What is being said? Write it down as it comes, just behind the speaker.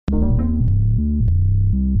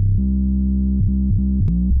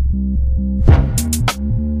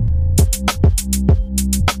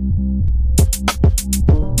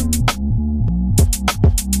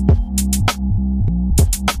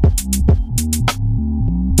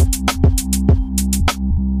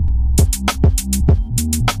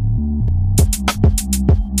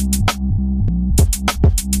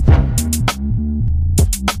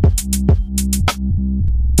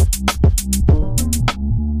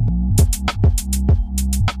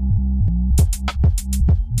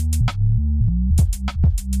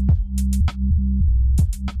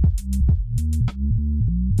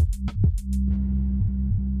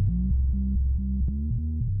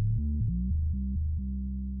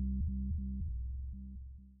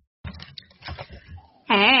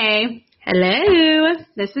Hey. Hello.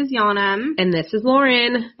 This is Yana. And this is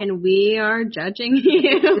Lauren. And we are judging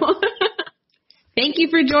you. Thank you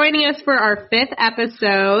for joining us for our 5th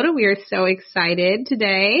episode. We are so excited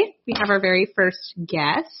today. We have our very first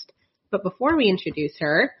guest. But before we introduce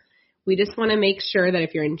her, we just want to make sure that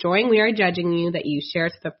if you're enjoying We Are Judging You, that you share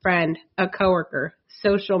it with a friend, a coworker,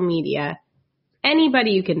 social media,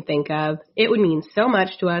 anybody you can think of. It would mean so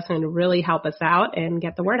much to us and really help us out and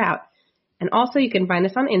get the word out. And also you can find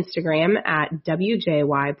us on Instagram at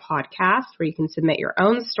WJY Podcast, where you can submit your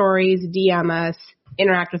own stories, DM us,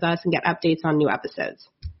 interact with us, and get updates on new episodes.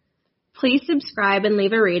 Please subscribe and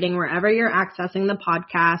leave a rating wherever you're accessing the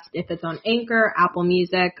podcast, if it's on Anchor, Apple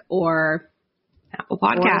Music, or Apple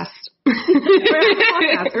Podcast.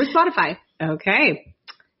 Or Spotify. Okay.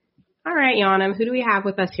 All right, Yana, who do we have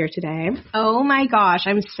with us here today? Oh my gosh,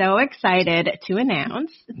 I'm so excited to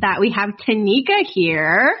announce that we have Tanika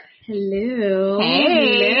here. Hello.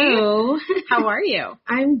 Hey. Hello. How are you?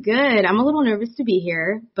 I'm good. I'm a little nervous to be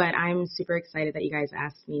here, but I'm super excited that you guys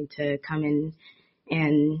asked me to come in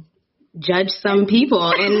and judge some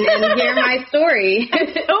people and hear my story.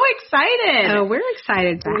 I'm so excited. Oh, we're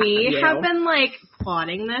excited to have you. We have been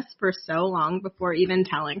plotting this for so long before even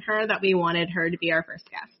telling her that we wanted her to be our first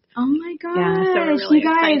guest. Oh my gosh, yeah, so we're really you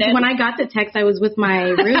guys, excited. When I got the text, I was with my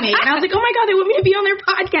roommate, and I was like, oh my God, they want me to be on their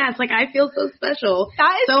podcast. I feel so special.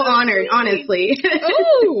 That is so honored, honestly.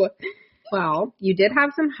 Ooh. Well, you did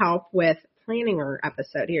have some help with planning our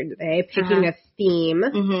episode here today, picking a theme,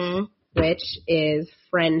 which is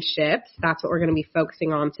friendships. That's what we're going to be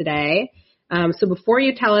focusing on today. So before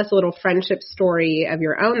you tell us a little friendship story of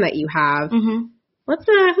your own that you have, let's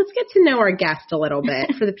get to know our guest a little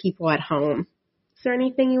bit for the people at home. Is there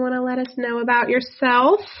anything you want to let us know about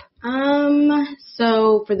yourself?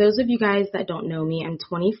 So for those of you guys that don't know me, I'm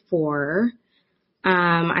 24.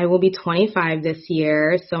 I will be 25 this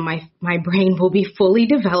year, so my brain will be fully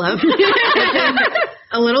developed.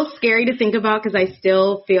 A little scary to think about because I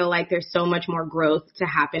still feel like there's so much more growth to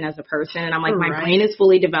happen as a person. And I'm like, my brain is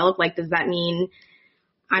fully developed. Does that mean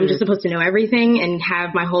I'm just supposed to know everything and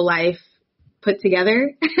have my whole life put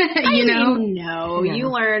together? No, Yeah. you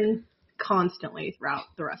learn constantly throughout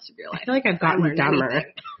the rest of your life. I feel like I've gotten dumber.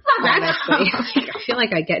 Honestly. I feel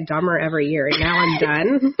like I get dumber every year, and now I'm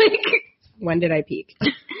done. When did I peak?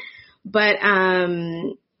 But,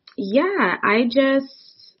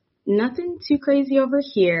 nothing too crazy over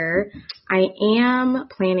here. I am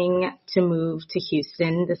planning to move to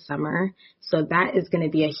Houston this summer, so that is going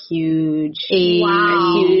to be a huge, I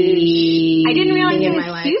didn't realize thing it in was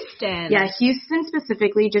my life. Houston. Yeah, Houston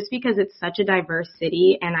specifically, just because it's such a diverse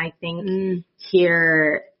city, and I think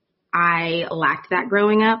here I lacked that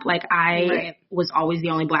growing up. I was always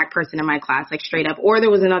the only black person in my class, straight up. Or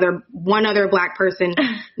there was one other black person,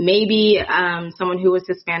 maybe someone who was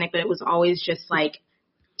Hispanic, but it was always just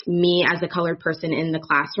me as a colored person in the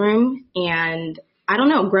classroom. And I don't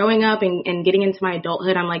know, growing up and getting into my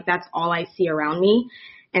adulthood, I'm that's all I see around me.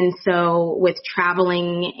 And so with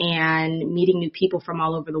traveling and meeting new people from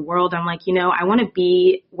all over the world, I'm I want to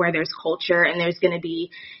be where there's culture, and there's going to be,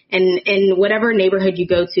 in whatever neighborhood you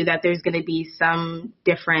go to, that there's going to be some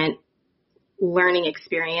different learning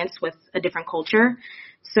experience with a different culture.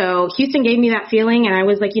 So Houston gave me that feeling, and I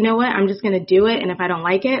was like, you know what, I'm just going to do it. And if I don't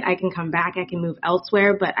like it, I can come back, I can move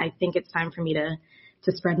elsewhere. But I think it's time for me to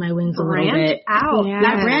spread my wings a little bit. Out.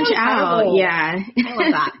 Yeah. Branch out. Yeah. I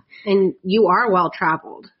love that. And you are well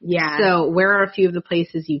traveled. Yeah. So where are a few of the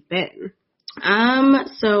places you've been?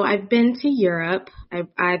 So I've been to Europe.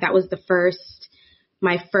 That was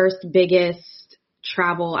my first biggest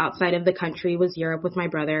travel outside of the country was Europe with my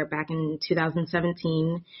brother back in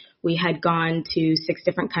 2017. We had gone to 6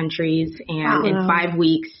 different countries and in 5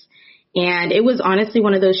 weeks. And it was honestly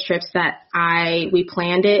one of those trips that we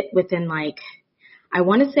planned it within I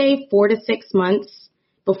want to say 4 to 6 months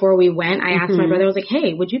before we went. I asked my brother, I was like,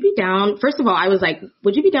 hey, would you be down? First of all, I was like,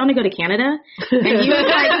 would you be down to go to Canada? And he was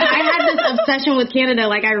like, I had this obsession with Canada.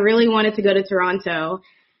 I really wanted to go to Toronto.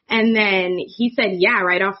 And then he said, yeah,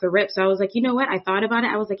 right off the rip. So I was like, you know what? I thought about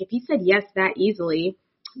it. I was like, if he said yes that easily,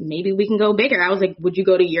 maybe we can go bigger. I was like, would you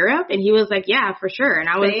go to Europe? And he was like, yeah, for sure. And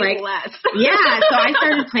I was yeah. So I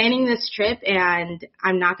started planning this trip, and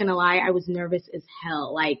I'm not going to lie, I was nervous as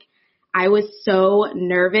hell. I was so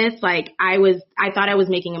nervous. I thought I was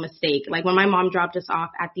making a mistake. When my mom dropped us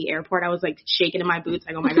off at the airport, I was shaking in my boots.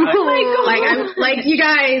 Oh my God. I'm you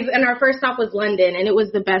guys. And our first stop was London, and it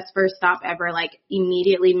was the best first stop ever.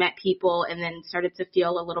 Immediately met people, and then started to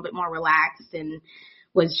feel a little bit more relaxed, and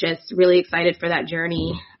was just really excited for that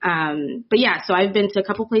journey. But yeah, so I've been to a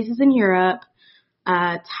couple places in Europe,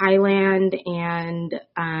 Thailand, and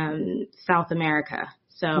South America.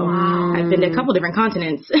 So I've been to a couple different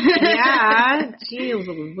continents. Yeah. Jeez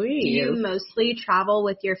Do Louise. you mostly travel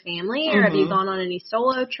with your family, or have you gone on any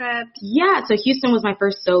solo trips? Yeah, so Houston was my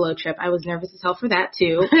first solo trip. I was nervous as hell for that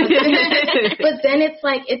too. But then it's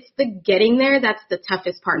like, it's the getting there that's the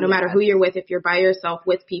toughest part, no matter who you're with, if you're by yourself,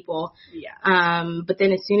 with people. Yeah. But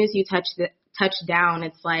then as soon as you touch down,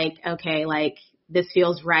 it's like, okay, like this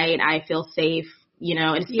feels right. I feel safe, you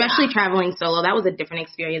know, and especially traveling solo. That was a different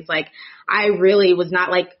experience. Like I really was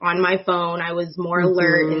not like on my phone. I was more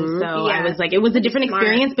alert. And so I was like, it was a different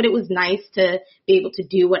experience, but it was nice to be able to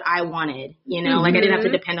do what I wanted, you know, like I didn't have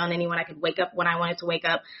to depend on anyone. I could wake up when I wanted to wake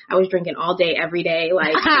up. I was drinking all day, every day.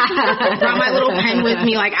 Like I brought my little pen with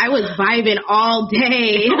me. Like I was vibing all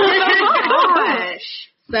day. Oh my gosh.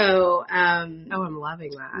 So, I'm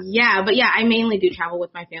loving that. Yeah, but yeah, I mainly do travel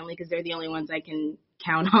with my family because they're the only ones I can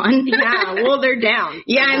count on. Yeah, well, they're down.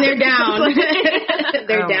 Yeah, and they're down.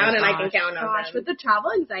 They're Oh down, my and I can gosh. count on Gosh, them. but the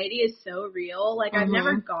travel anxiety is so real. Like, I've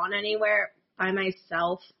never gone anywhere by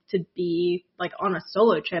myself to be, like, on a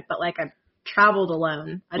solo trip, but, like, I've traveled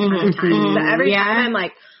alone a ton of times. But every time I'm,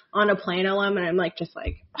 like, on a plane alone, and I'm, like, just,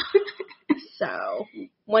 like, so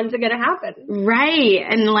when's it going to happen? Right,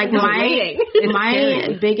 and, like, I'm waiting.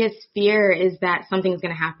 my biggest fear is that something's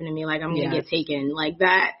going to happen to me, like, I'm going to get taken. Like,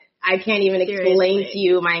 that, I can't even explain to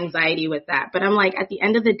you my anxiety with that. But I'm, like, at the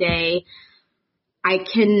end of the day, I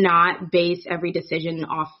cannot base every decision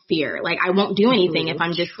off fear. Like, I won't do anything if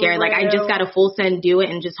I'm just scared. Like, I just got to full send do it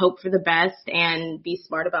and just hope for the best and be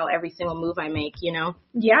smart about every single move I make, you know?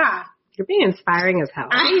 Yeah. You're being inspiring as hell.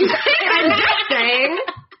 I'm just saying.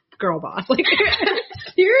 Girl boss. Like,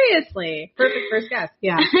 Seriously. Perfect first guess.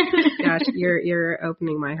 yeah. Gosh, you're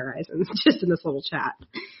opening my horizons just in this little chat.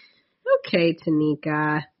 Okay,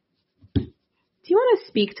 Tanika. Do you want to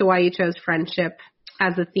speak to why you chose friendship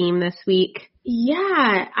as a theme this week?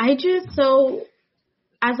 Yeah, so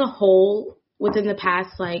as a whole, within the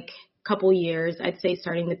past, like, couple years, I'd say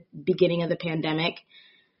starting the beginning of the pandemic,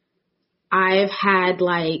 I had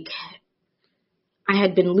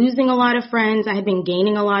been losing a lot of friends. I had been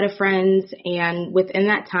gaining a lot of friends. And within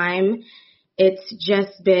that time, it's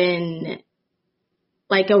just been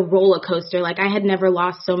like a roller coaster. Like I had never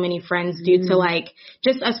lost so many friends due to like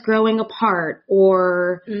just us growing apart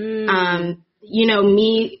or, you know,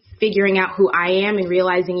 me figuring out who I am and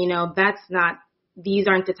realizing, you know, these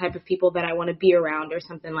aren't the type of people that I want to be around or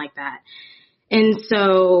something like that. And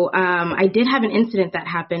so, I did have an incident that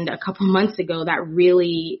happened a couple months ago that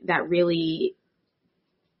really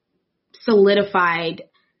solidified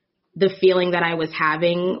the feeling that I was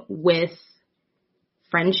having with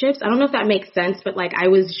friendships. I don't know if that makes sense, but like I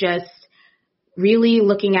was just really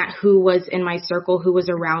looking at who was in my circle, who was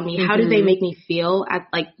around me. How did they make me feel? At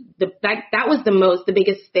like that was the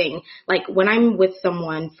biggest thing. Like when I'm with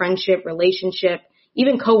someone, friendship, relationship,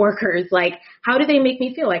 even coworkers, like how do they make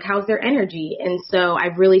me feel? Like how's their energy? And so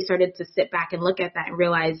I've really started to sit back and look at that and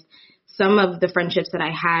realize some of the friendships that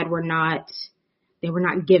I had were not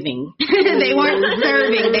giving. They weren't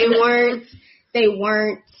serving. They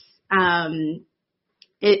weren't,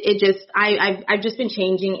 I've just been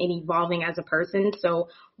changing and evolving as a person. So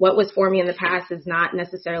what was for me in the past is not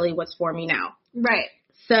necessarily what's for me now. Right.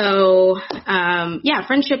 So,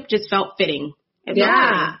 friendship just felt fitting. It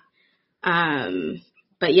felt fitting.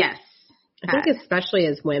 But yes. I think especially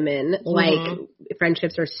as women, like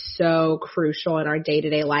friendships are so crucial in our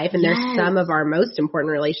day-to-day life. And they're some of our most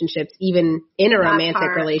important relationships, even in a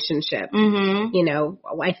romantic relationship. You know,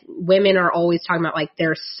 like women are always talking about like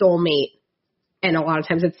their soulmate. And a lot of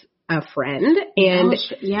times it's a friend. And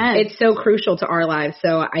it's so crucial to our lives.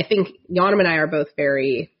 So I think Yonam and I are both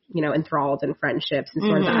very, you know, enthralled in friendships and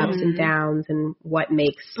sort of the ups and downs and what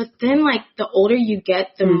makes. But then like the older you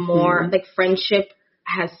get, the more like friendship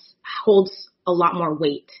holds a lot more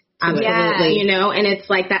weight. Absolutely. You know, and it's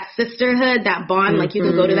like that sisterhood, that bond, like you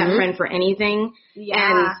can go to that friend for anything.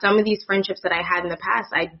 And some of these friendships that I had in the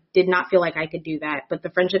past, I did not feel like I could do that. But the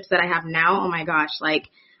friendships that I have now, oh my gosh, like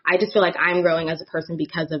I just feel like I'm growing as a person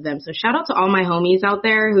because of them. So shout out to all my homies out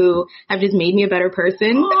there who have just made me a better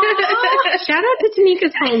person. Shout out to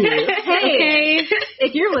Tanika's homies. Hey,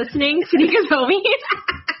 if you're listening, Tanika's homies,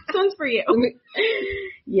 this one's for you.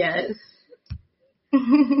 Yes.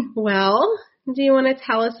 Well, do you want to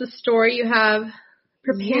tell us the story you have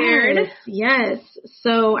prepared? Yes.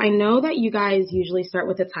 So I know that you guys usually start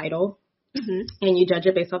with a title. and you judge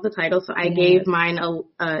it based off the title. So I gave mine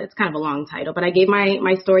it's kind of a long title, but I gave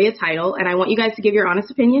my story a title, and I want you guys to give your honest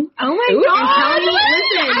opinion. Oh my God! And tell me,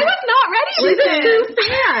 listen, I was not ready for this.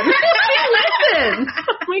 Listen.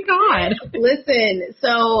 Oh my God. Listen.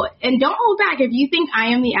 So, and don't hold back. If you think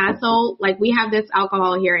I am the asshole, like, we have this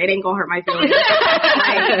alcohol here, it ain't gonna hurt my feelings.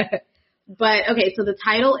 But okay, so the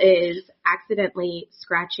title is accidentally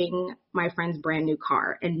scratching my friend's brand new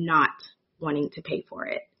car and not wanting to pay for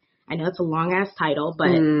it. I know it's a long ass title, but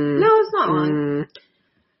no, it's not long.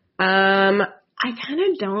 I kind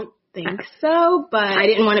of don't think so, but I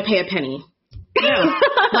didn't want to pay a penny. No.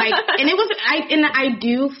 And I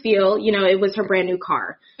do feel, it was her brand new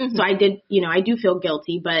car. So I did, I do feel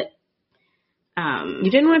guilty, but you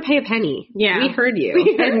didn't want to pay a penny. Yeah. We heard you.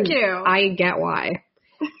 We heard you. I get why.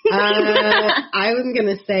 I was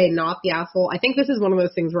going to say not the asshole. I think this is one of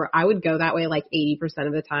those things where I would go that way like 80%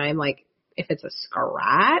 of the time, like if it's a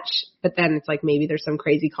scratch, but then it's like maybe there's some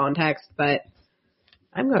crazy context, but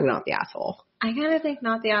I'm going not the asshole. I kind of think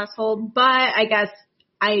not the asshole, but I guess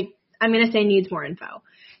I'm going to say needs more info.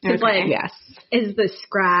 Because, Yes. Is the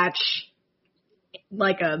scratch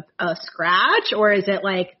like a scratch, or is it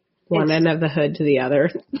like one end of the hood to the other?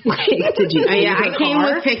 Like, did you? I came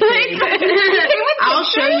with pictures. I'll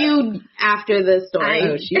show you after the story.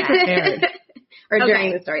 Oh, she's prepared. Or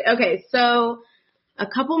during the story. Okay, so a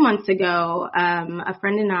couple months ago, a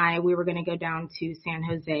friend and I, we were going to go down to San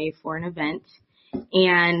Jose for an event.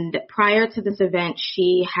 And prior to this event,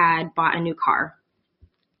 she had bought a new car.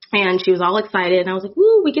 And she was all excited. And I was like,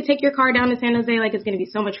 woo, we could take your car down to San Jose. Like, it's going to be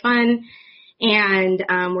so much fun. And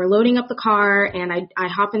we're loading up the car, and I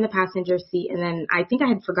hop in the passenger seat, and then I think I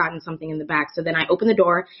had forgotten something in the back. So then I open the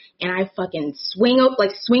door, and I fucking swing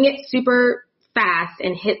it super fast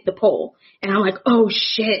and hit the pole. And I'm like, oh,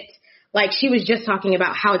 shit. Like, she was just talking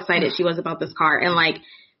about how excited she was about this car. And, like,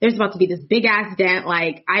 there's about to be this big-ass dent.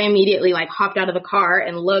 Like, I immediately, like, hopped out of the car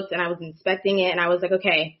and looked, and I was inspecting it, and I was like,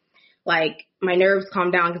 okay. Like, my nerves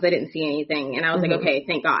calmed down because I didn't see anything. And I was like, okay,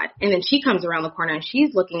 thank God. And then she comes around the corner, and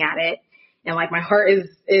she's looking at it. And, like, my heart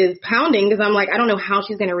is pounding because I'm like, I don't know how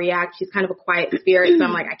she's going to react. She's kind of a quiet spirit. So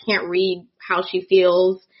I'm like, I can't read how she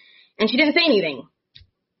feels. And she didn't say anything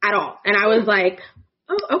at all. And I was like,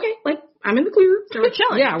 oh, okay. Like, I'm in the clear. So we're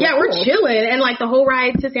chilling. Yeah, we're chilling. And, like, the whole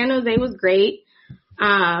ride to San Jose was great.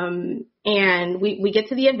 And we get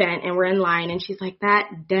to the event, and we're in line. And she's like,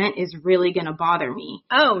 that dent is really going to bother me.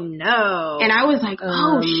 Oh, no. And I was like,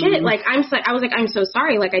 oh, shit. Like, I was like, I'm so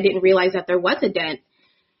sorry. Like, I didn't realize that there was a dent.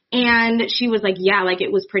 And she was like, yeah, like,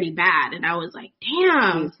 it was pretty bad. And I was like,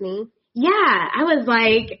 damn. Excuse me? Yeah. I was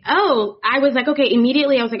like, okay,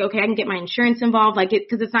 immediately I was like, okay, I can get my insurance involved, like,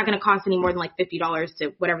 cause it's not going to cost any more than like $50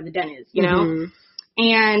 to whatever the dent is, you know?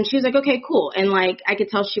 And she was like, okay, cool. And like, I could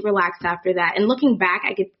tell she relaxed after that. And looking back,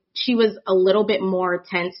 she was a little bit more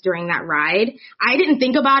tense during that ride. I didn't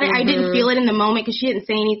think about it. I didn't feel it in the moment because she didn't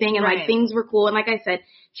say anything, and like, things were cool. And like I said,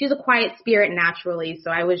 she's a quiet spirit naturally.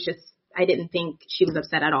 So I didn't think she was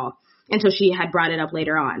upset at all until she had brought it up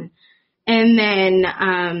later on. And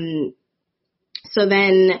then, so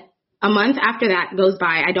then a month after that goes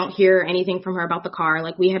by, I don't hear anything from her about the car.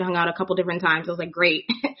 Like, we had hung out a couple different times. I was like, great.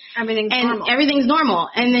 Everything's normal.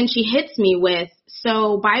 And then she hits me with,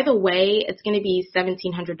 so by the way, it's going to be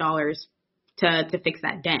 $1,700 to fix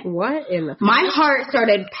that dent. What in the? My heart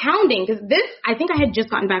started pounding because I think I had just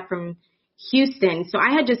gotten back from Houston. So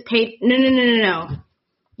I had just paid, no.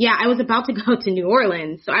 Yeah, I was about to go to New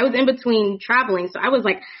Orleans. So I was in between traveling. So I was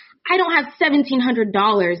like, I don't have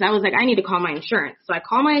 $1,700. I was like, I need to call my insurance. So I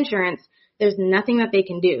call my insurance. There's nothing that they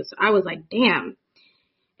can do. So I was like, damn.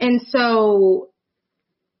 And so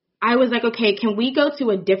I was like, okay, can we go to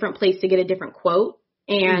a different place to get a different quote?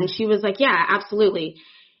 And she was like, yeah, absolutely.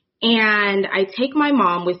 And I take my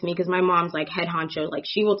mom with me because my mom's like head honcho. Like,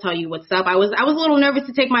 she will tell you what's up. I was a little nervous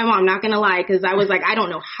to take my mom, not going to lie, because I was like, I don't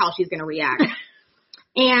know how she's going to react.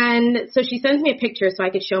 And so she sends me a picture so I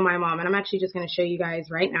could show my mom. And I'm actually just going to show you guys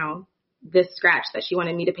right now this scratch that she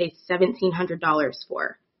wanted me to pay $1,700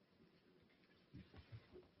 for.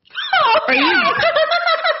 Are you?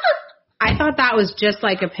 I thought that was just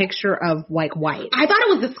like a picture of like white. I thought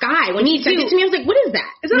it was the sky. When he sent it to me, I was like, what is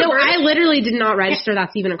that? No, I literally did not register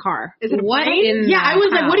that's even a car. Is it what white? in Yeah, I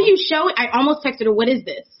was hell? like, what are you showing? I almost texted her, what is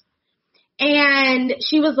this? And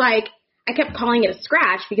she was like, I kept calling it a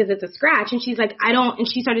scratch because it's a scratch. And she's like, and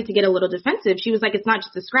she started to get a little defensive. She was like, it's not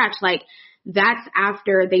just a scratch. Like, that's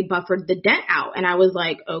after they buffered the dent out. And I was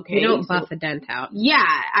like, okay. You don't buff a dent out. Yeah,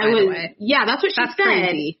 yeah, that's what she said.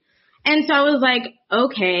 Crazy. And so I was like,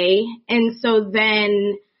 okay. And so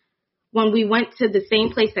then when we went to the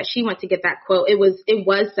same place that she went to get that quote, it was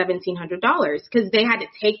 $1,700 because they had to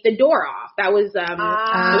take the door off. That was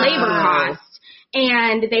labor cost.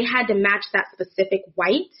 And they had to match that specific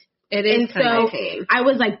white. It is. And so I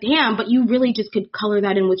was like, damn, but you really just could color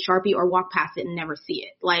that in with Sharpie or walk past it and never see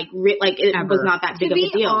it. Like it was not that big of a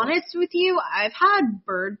deal. To be honest with you, I've had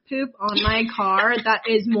bird poop on my car that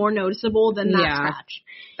is more noticeable than that scratch.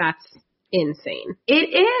 That's insane.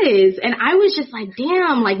 It is. And I was just like,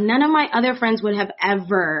 damn, like none of my other friends would have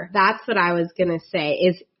ever. That's what I was going to say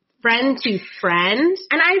is friend to friend.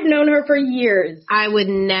 And I've known her for years. I would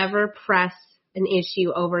never press an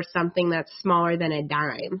issue over something that's smaller than a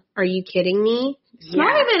dime. Are you kidding me?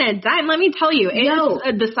 Smaller than a dime, let me tell you.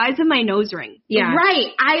 It's the size of my nose ring. Yeah.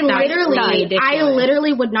 Right. I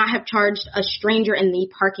literally would not have charged a stranger in the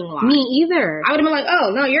parking lot. Me either. I would have been like,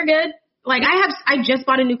 oh, no, you're good. Like, I just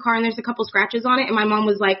bought a new car and there's a couple scratches on it. And my mom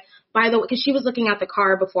was like, by the way, because she was looking at the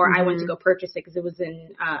car before I went to go purchase it because it was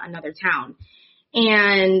in another town.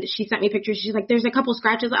 And she sent me pictures. She's like, there's a couple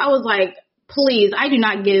scratches. I was like, please, I do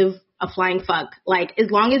not give a flying fuck. Like, as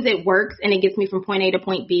long as it works and it gets me from point A to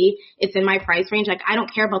point B, it's in my price range. Like, I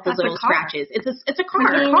don't care about those little scratches. It's a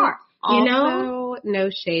car. It's a car. You know? No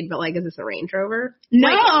shade, but like, is this a Range Rover? No.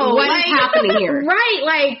 Like, what is happening here? Right.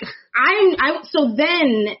 Like, so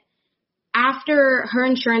then after her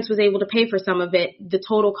insurance was able to pay for some of it, the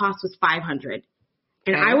total cost was $500.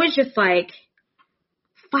 And I was just like,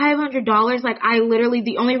 $500? Like, I literally,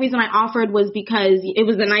 the only reason I offered was because it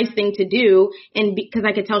was a nice thing to do and because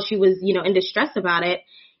I could tell she was, in distress about it.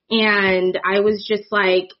 And I was just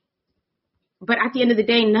like, but at the end of the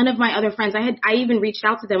day, none of my other friends, I even reached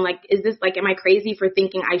out to them, like, is this, like, am I crazy for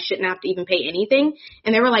thinking I shouldn't have to even pay anything?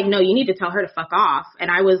 And they were like, no, you need to tell her to fuck off. And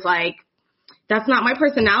I was like, that's not my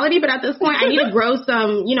personality, but at this point, I need to grow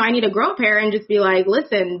I need to grow a pair and just be like,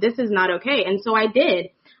 listen, this is not okay. And so I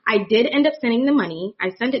did. I did end up sending the money. I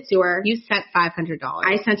sent it to her. You sent $500.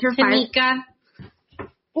 I sent her Tanika.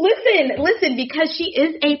 Listen, because she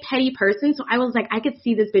is a petty person, so I was like, I could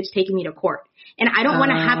see this bitch taking me to court. And I don't want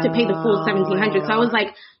to have to pay the full $1,700. So I was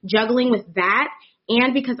like juggling with that.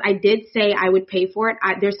 And because I did say I would pay for it,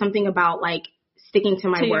 there's something about like sticking to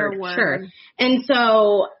my word. Sure. And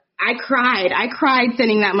so I cried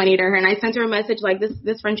sending that money to her, and I sent her a message like,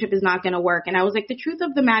 this friendship is not going to work. And I was like, the truth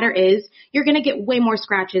of the matter is you're going to get way more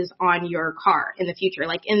scratches on your car in the future,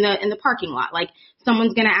 like in the parking lot. Like,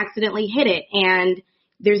 someone's going to accidentally hit it, and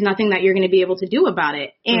there's nothing that you're going to be able to do about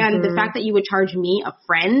it. And the fact that you would charge me, a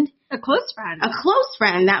close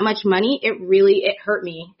friend, that much money, it hurt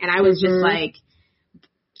me. And I was just like,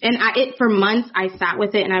 and for months I sat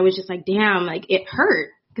with it, and I was just like, damn, like, it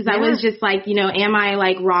hurt. Because I was just like, am I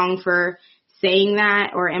like wrong for saying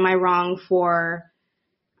that, or am I wrong for,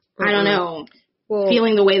 I don't know,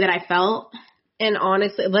 feeling the way that I felt? And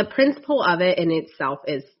honestly, the principle of it in itself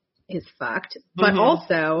is fucked. But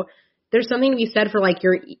also, there's something to be said for like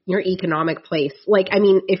your economic place. Like, I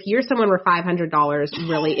mean, if you're someone where $500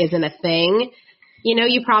 really isn't a thing,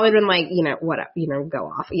 you probably been like, whatever, go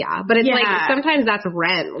off. Yeah. But it's like, sometimes that's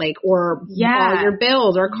rent, like, or all your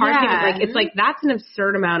bills or car payments. Like, it's like, that's an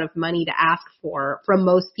absurd amount of money to ask for from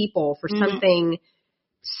most people for something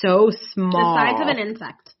so small. The size of an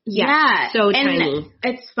insect. Yeah. So and tiny.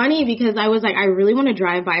 It's funny because I was like, I really want to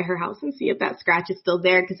drive by her house and see if that scratch is still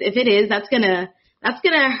there. Cause if it is, that's gonna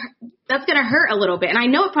hurt a little bit. And I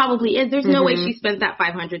know it probably is. There's no way she spent that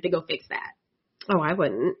 $500 to go fix that. Oh, I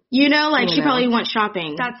wouldn't. She probably went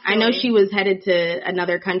shopping. I know she was headed to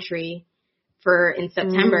another country in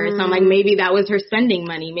September. So I'm like, maybe that was her spending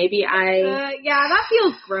money. Maybe that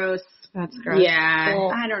feels gross. That's gross. Yeah.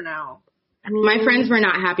 Well, I don't know. My friends were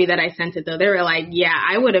not happy that I sent it, though. They were like, yeah,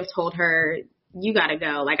 I would have told her, you got to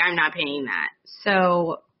go. Like, I'm not paying that.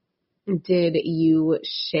 So did you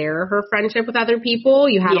share her friendship with other people?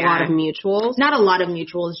 You had a lot of mutuals? Not a lot of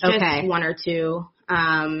mutuals, just one or two.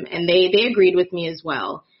 And they agreed with me as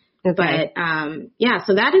well. Okay. But,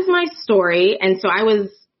 so that is my story. And so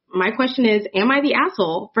my question is, am I the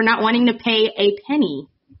asshole for not wanting to pay a penny?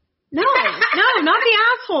 No, not the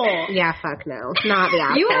asshole. Yeah, fuck no. Not the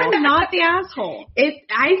asshole. You are not the asshole.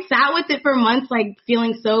 I sat with it for months, like,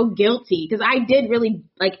 feeling so guilty. Because I did really,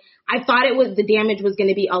 like, I thought the damage was going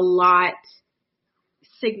to be a lot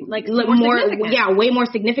more significant. Way more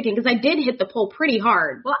significant, because I did hit the pole pretty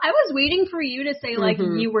hard. Well, I was waiting for you to say like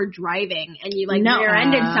you were driving and you like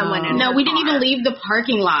rear-ended someone. No, we didn't even leave the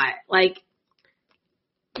parking lot. Like,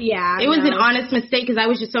 Yeah. It was an honest mistake because I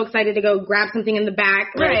was just so excited to go grab something in the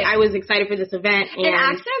back. Like, Right. I was excited for this event. And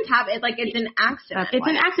accidents happen. Like, it's an accident. It's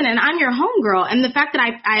an accident, and I'm your homegirl. And the fact that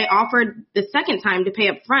I offered the second time to pay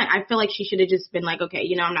up front, I feel like she should have just been like, okay,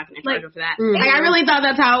 I'm not going to charge her for that. Like, I really thought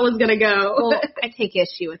that's how it was going to go. Well, I take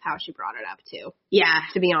issue with how she brought it up, too. Yeah.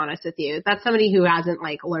 To be honest with you. That's somebody who hasn't,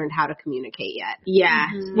 like, learned how to communicate yet. Yeah.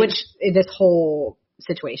 Mm-hmm. Which this whole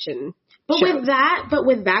situation But shows.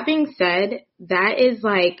 with that being said, that is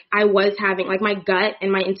like, I was having, like, my gut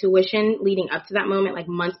and my intuition leading up to that moment, like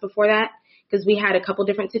months before that, because we had a couple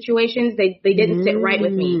different situations. They didn't sit right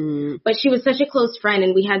with me. But she was such a close friend,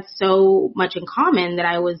 and we had so much in common that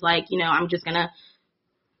I was like, I'm just going to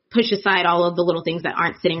push aside all of the little things that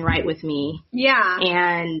aren't sitting right with me. Yeah.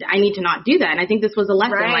 And I need to not do that. And I think this was a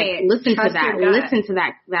lesson. Right. Like, listen Trust to that. your gut. Listen to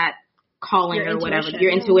that calling Your or whatever. intuition.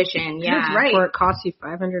 Your intuition. Yeah. That's right. Or it costs you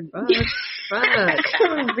 $500. Fuck.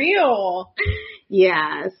 For real.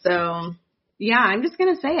 Yeah. So. Yeah, I'm just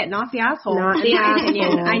going to say it. Not the asshole. Not In the my opinion.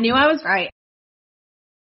 asshole. I knew I was right.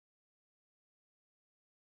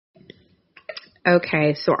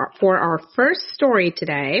 Okay, so for our first story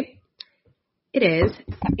today, it is,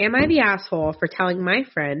 am I the asshole for telling my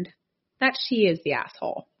friend that she is the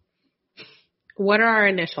asshole? What are our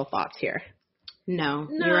initial thoughts here? No,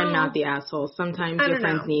 you're not the asshole. Sometimes I your don't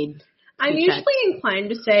friends know. need. I'm to usually check. inclined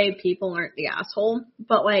to say people aren't the asshole,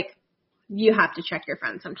 but like, you have to check your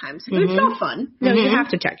friends sometimes. It's not fun. No, you have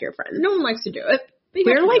to check your friends. No one likes to do it. But you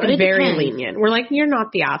We're have to like do it. very depends. lenient. We're like, you're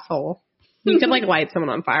not the asshole. You could like light someone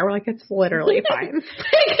on fire. We're like, it's literally fine. Unless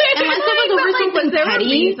it was over something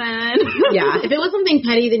petty. Yeah. If it was something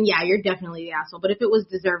petty, then yeah, you're definitely the asshole. But if it was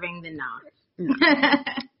deserving, then not.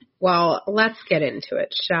 Well, let's get into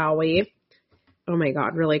it, shall we? Oh my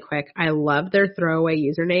God, really quick. I love their throwaway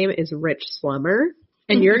username is Rich Slummer.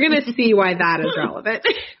 And you're going to see why that is relevant.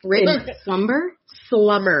 Rich slumber?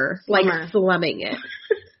 Slummer. Like Slummer. slumming it.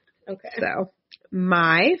 Okay. So,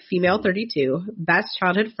 my female 32, best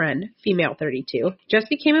childhood friend, female 32, just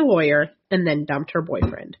became a lawyer and then dumped her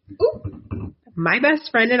boyfriend. Ooh. My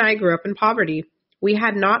best friend and I grew up in poverty. We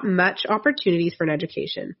had not much opportunities for an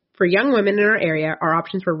education. For young women in our area, our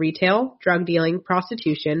options were retail, drug dealing,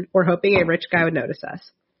 prostitution, or hoping a rich guy would notice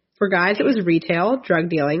us. For guys, it was retail, drug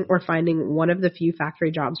dealing, or finding one of the few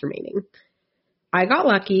factory jobs remaining. I got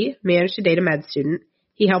lucky, managed to date a med student.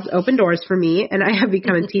 He helped open doors for me, and I have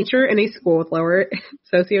become a teacher in a school with lower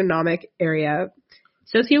socioeconomic area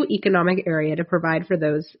to provide for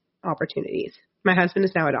those opportunities. My husband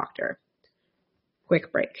is now a doctor.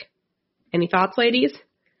 Quick break. Any thoughts, ladies?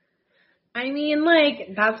 I mean,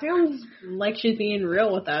 like, that sounds like she's being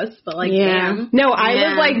real with us, but like, Yeah. damn. No, I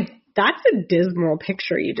was like, that's a dismal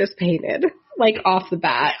picture you just painted, like off the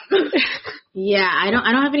bat. Yeah, I don't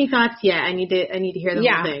have any thoughts yet. I need to hear the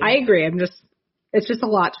whole thing. I agree. It's just a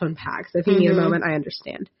lot to unpack. So if you need a moment, I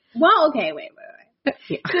understand. Well, okay, wait.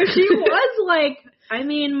 Yeah. So she was like, I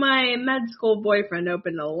mean, my med school boyfriend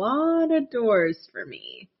opened a lot of doors for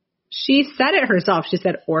me. She said it herself. She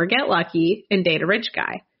said, or get lucky and date a rich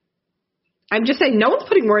guy. I'm just saying, no one's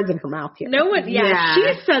putting words in her mouth here. No one, Yeah.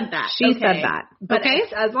 she said that. She said that. But Okay?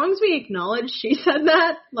 as long as we acknowledge she said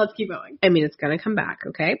that, let's keep going. I mean, it's going to come back,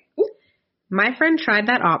 okay? My friend tried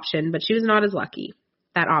that option, but she was not as lucky.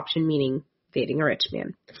 That option meaning dating a rich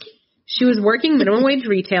man. She was working minimum wage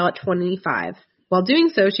retail at 25. While doing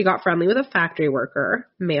so, she got friendly with a factory worker,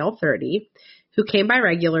 male 30, who came by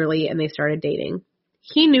regularly and they started dating.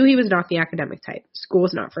 He knew he was not the academic type. School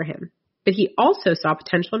was not for him. But he also saw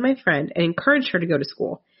potential in my friend and encouraged her to go to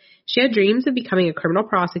school. She had dreams of becoming a criminal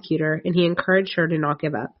prosecutor, and he encouraged her to not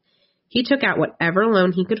give up. He took out whatever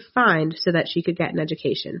loan he could find so that she could get an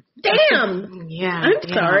education. Damn! Yeah. I'm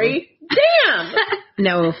sorry. Damn!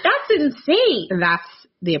 No, That's insane. that's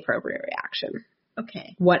the appropriate reaction.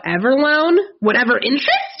 Okay. Whatever loan, whatever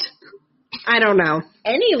interest, I don't know.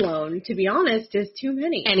 Any loan, to be honest, is too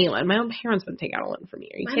many. Any loan. My own parents wouldn't take out a loan for me.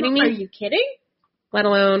 Are you My kidding mom- me? Are you kidding? Let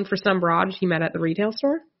alone for some broad he met at the retail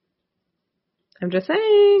store. I'm just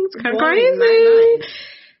saying, it's kind of Blowing my crazy. mind.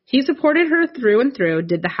 He supported her through and through,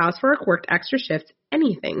 did the housework, worked extra shifts,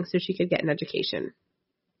 anything so she could get an education.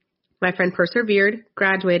 My friend persevered,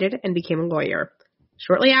 graduated, and became a lawyer.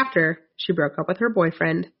 Shortly after, she broke up with her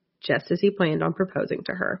boyfriend, just as he planned on proposing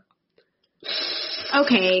to her.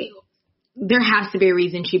 Okay, there has to be a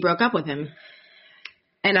reason she broke up with him.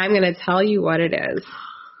 And I'm going to tell you what it is.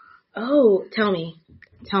 Oh, tell me.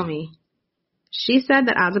 She said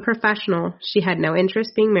that as a professional, she had no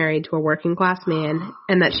interest being married to a working class man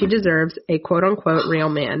and that she deserves a quote-unquote real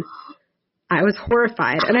man. I was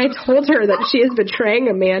horrified, and I told her that she is betraying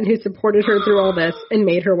a man who supported her through all this and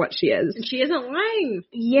made her what she is. And she isn't lying.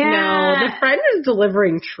 Yeah. No, the friend is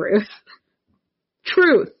delivering truth.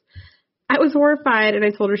 Truth. I was horrified, and I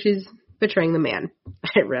told her she's betraying the man.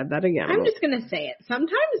 I read that again. I'm just going to say it.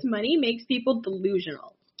 Sometimes money makes people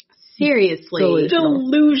delusional. Seriously.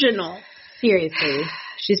 Delusional. Seriously.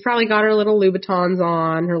 She's probably got her little Louboutins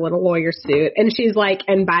on, her little lawyer suit, and she's like,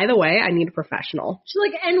 and by the way, I need a professional. She's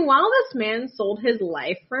like, and while this man sold his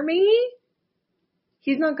life for me,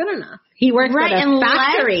 he's not good enough. He works at a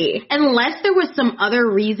factory. Unless there was some other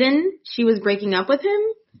reason she was breaking up with him.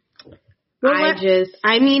 Well, I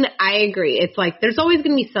agree. It's like, there's always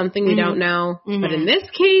going to be something we don't know, but in this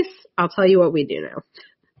case, I'll tell you what we do know.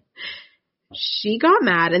 She got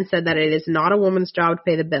mad and said that it is not a woman's job to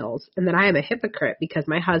pay the bills and that I am a hypocrite because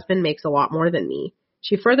my husband makes a lot more than me.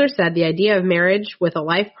 She further said the idea of marriage with a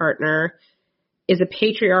life partner is a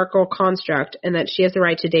patriarchal construct and that she has the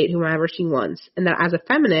right to date whomever she wants and that as a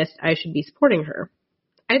feminist, I should be supporting her.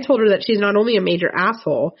 I told her that she's not only a major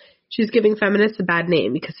asshole, she's giving feminists a bad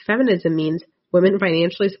name because feminism means women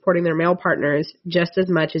financially supporting their male partners just as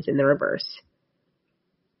much as in the reverse.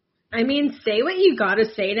 I mean, say what you gotta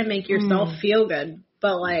say to make yourself feel good,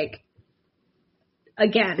 but like,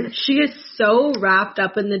 again, she is so wrapped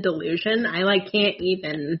up in the delusion, I can't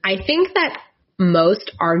even. I think that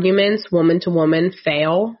most arguments, woman to woman,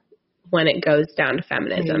 fail when it goes down to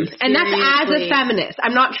feminism. And that's as a feminist.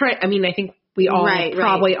 I'm not trying, I think we all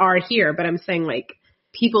probably are here, but I'm saying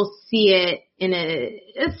people see it in a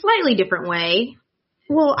slightly different way.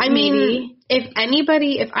 Well,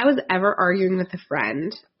 if I was ever arguing with a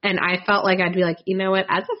friend and I felt like I'd be like, you know what,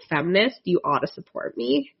 as a feminist, you ought to support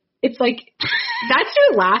me. It's like, that's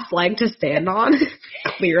your last leg to stand on.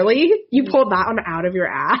 Clearly. You pulled that one out of your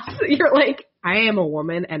ass. You're like, I am a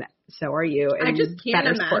woman and so are you. And I just can't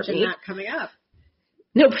imagine that coming up.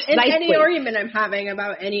 No, precisely. In any argument I'm having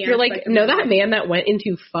about any You're like, no, that man that went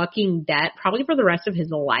into fucking debt probably for the rest of his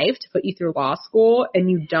life to put you through law school and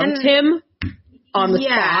you dumped him on the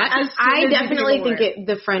spot. I definitely think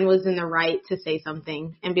the friend was in the right to say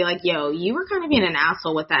something and be like, yo, you were kind of being an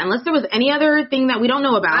asshole with that. Unless there was any other thing that we don't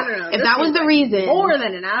know about. I don't know. If that was the reason. More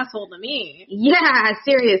than an asshole to me. Yeah,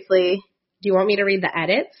 seriously. Do you want me to read the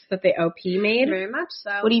edits that the OP made? Very much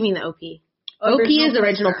so. What do you mean the OP? OP is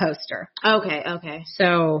original poster. Okay.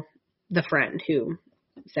 So, the friend who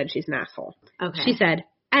said she's an asshole. Okay. She said,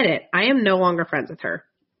 edit, I am no longer friends with her.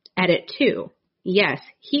 Edit 2. Yes,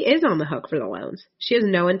 he is on the hook for the loans. She has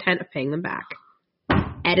no intent of paying them back.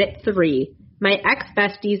 Edit 3. My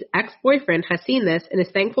ex-bestie's ex-boyfriend has seen this and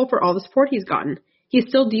is thankful for all the support he's gotten. He's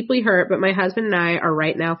still deeply hurt, but my husband and I are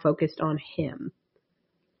right now focused on him.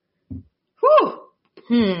 Whew.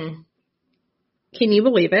 Can you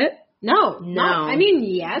believe it? No.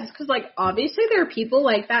 Yes, because obviously there are people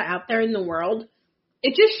like that out there in the world.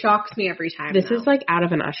 It just shocks me every time. This is out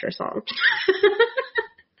of an Usher song.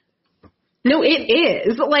 No, it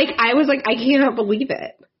is. I was like, I cannot believe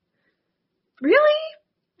it. Really?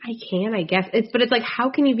 I can, I guess. But it's how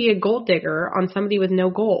can you be a gold digger on somebody with no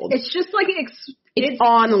gold? It's just it's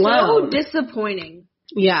on loan. So disappointing.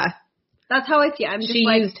 Yeah. That's how I feel. I'm just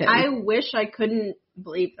used him. I wish I couldn't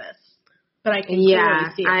believe this. But I can clearly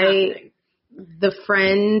see it happening. The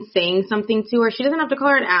friend saying something to her, she doesn't have to call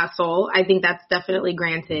her an asshole. I think that's definitely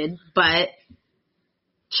granted. But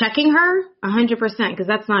checking her, 100%, because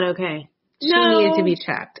that's not okay. She needed to be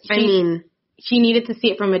checked. She needed to see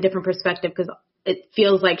it from a different perspective because it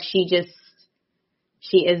feels like she's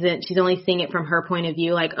only seeing it from her point of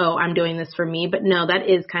view, oh, I'm doing this for me. But no, that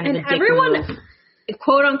is kind of a dick move.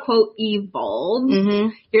 Quote unquote evolved. Mm-hmm.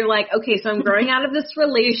 You're like, okay, so I'm growing out of this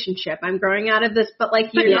relationship. I'm growing out of this, but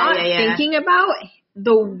you're not thinking about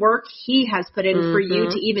the work he has put in for you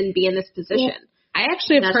to even be in this position. Well, I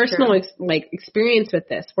actually have personal experience with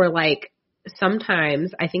this where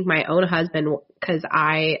sometimes I think my own husband, because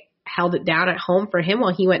I held it down at home for him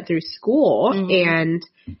while he went through school and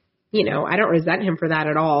I don't resent him for that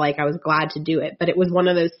at all. I was glad to do it, but it was one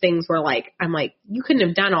of those things where I'm like, you couldn't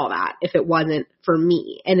have done all that if it wasn't for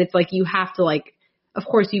me. And it's you have to of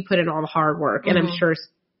course you put in all the hard work and I'm sure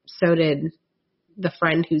so did the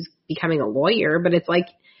friend who's becoming a lawyer, but it's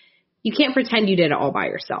you can't pretend you did it all by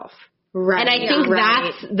yourself. Right. And I think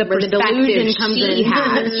that's the perspective she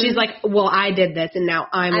has. She's like, well, I did this and now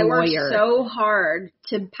I'm a lawyer. I worked so hard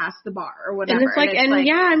to pass the bar or whatever. And it's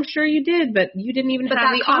yeah, I'm sure you did, but you didn't even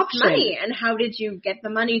have the option. Money. And how did you get the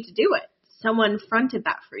money to do it? Someone fronted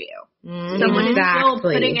that for you. Someone is still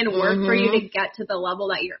putting in work for you to get to the level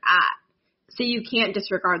that you're at. So you can't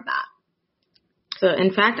disregard that. So,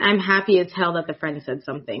 in fact, I'm happy as hell that the friend said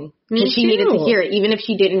something. Me she too. needed to hear it. Even if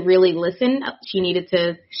she didn't really listen, she needed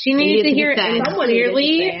to hear it. And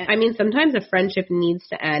clearly, it. I mean, sometimes a friendship needs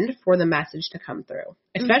to end for the message to come through.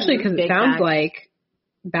 Especially because it sounds like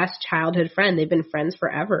best childhood friend. They've been friends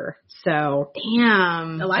forever. So.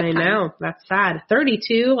 Damn. I know. That's sad.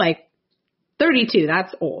 32,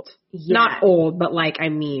 that's old. Yeah. Not old, but I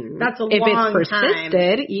mean. That's a if long it's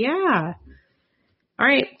persisted, time. Yeah. All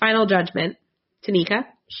right. Final judgment. Tanika?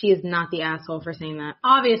 She is not the asshole for saying that.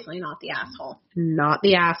 Obviously not the asshole. Not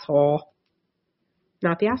the asshole.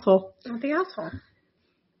 Not the asshole. Not the asshole.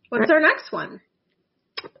 What's our next one?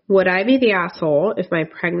 Would I be the asshole if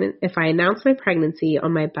I announced my pregnancy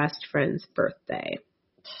on my best friend's birthday?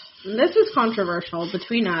 This is controversial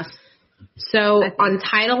between us. So on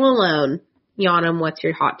title alone, Yanam, what's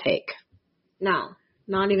your hot take? No,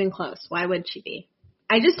 not even close. Why would she be?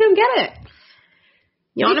 I just don't get it.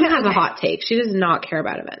 Yanam has a hot take. She does not care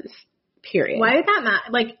about events. Period. Why would that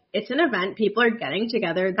matter? It's an event. People are getting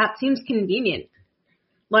together. That seems convenient.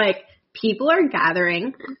 People are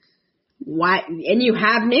gathering. Why? And you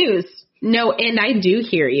have news. No, and I do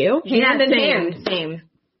hear you. Hand in hand. Same.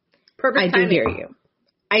 Perfect timing. I do hear you.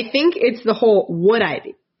 I think it's the whole would I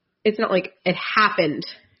be. It's not like it happened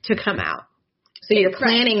to come out. So you're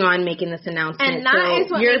planning on making this announcement. And that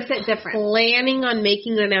is what makes it different. Planning on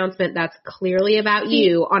making an announcement that's clearly about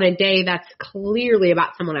you on a day that's clearly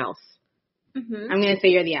about someone else. Mm-hmm. I'm going to say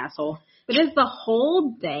you're the asshole. But is the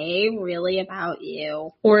whole day really about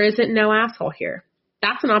you? Or is it no asshole here?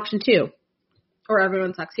 That's an option too. Or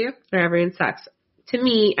everyone sucks you? Or everyone sucks. To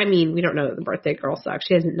me, I mean, we don't know that the birthday girl sucks.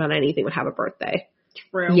 She hasn't done anything but have a birthday.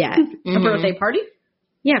 True. Yet. A birthday party?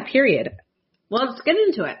 Yeah, period. Well, let's get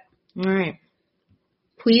into it. All right.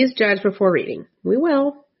 Please judge before reading. We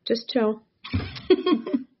will. Just chill.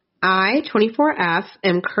 I, 24F,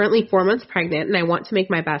 am currently 4 months pregnant, and I want to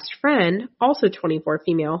make my best friend, also 24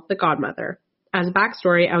 female, the godmother. As a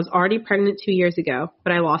backstory, I was already pregnant 2 years ago,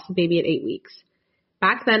 but I lost the baby at 8 weeks.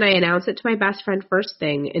 Back then, I announced it to my best friend first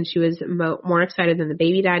thing, and she was more excited than the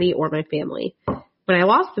baby daddy or my family. When I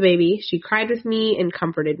lost the baby, she cried with me and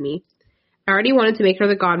comforted me. I already wanted to make her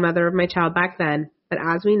the godmother of my child back then, but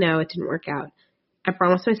as we know, it didn't work out. I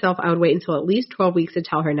promised myself I would wait until at least 12 weeks to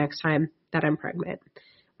tell her next time that I'm pregnant.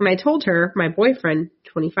 When I told her my boyfriend,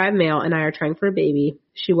 25 male, and I are trying for a baby,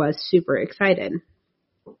 she was super excited.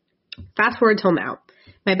 Fast forward till now.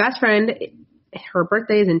 My best friend, her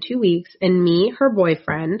birthday is in 2 weeks, and me, her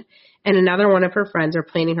boyfriend, and another one of her friends are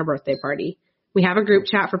planning her birthday party. We have a group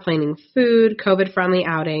chat for planning food, COVID-friendly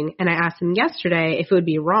outing, and I asked him yesterday if it would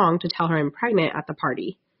be wrong to tell her I'm pregnant at the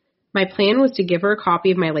party. My plan was to give her a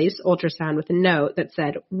copy of my latest ultrasound with a note that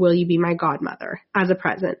said, "Will you be my godmother?" as a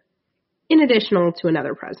present, in addition to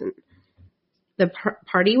another present. The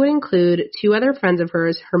party would include 2 other friends of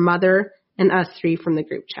hers, her mother, and us 3 from the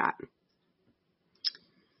group chat.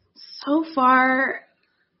 So far,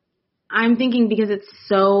 I'm thinking because it's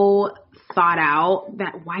so thought out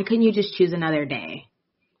that why couldn't you just choose another day?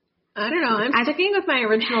 I don't know. I'm sticking with my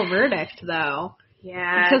original verdict, though.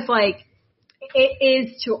 Yeah. Because, it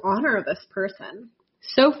is to honor this person.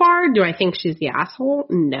 So far, do I think she's the asshole?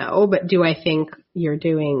 No. But do I think you're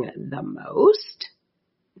doing the most?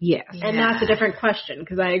 Yes. And that's a different question,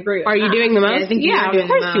 because I agree with Are you doing the most? Yeah, I think yeah, you're of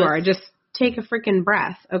course doing the you most. are. Just take a freaking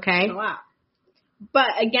breath, okay? Oh, wow. But,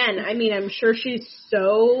 again, I mean, I'm sure she's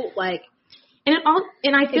so, And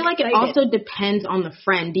I feel like it also depends on the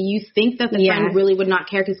friend. Do you think that the friend really would not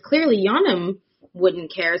care? Because clearly Yanam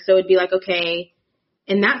wouldn't care. So it'd be like, okay,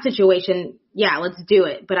 in that situation, yeah, let's do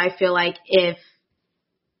it. But I feel like if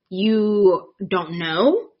you don't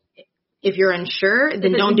know, if you're unsure,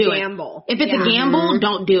 then don't do it. If it's a gamble,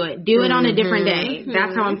 don't do it. Do it on a different day.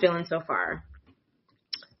 That's how I'm feeling so far.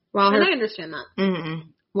 And I understand that. Mm-hmm.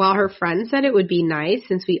 While her friend said it would be nice,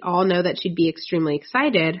 since we all know that she'd be extremely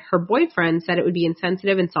excited, her boyfriend said it would be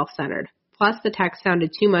insensitive and self-centered. Plus, the text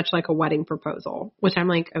sounded too much like a wedding proposal, which I'm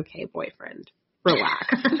like, okay, boyfriend,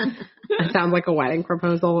 relax. It sounds like a wedding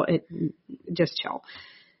proposal. Just chill.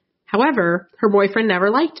 However, her boyfriend never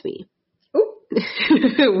liked me.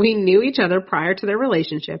 We knew each other prior to their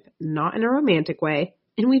relationship, not in a romantic way,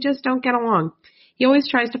 and we just don't get along. He always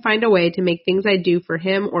tries to find a way to make things I do for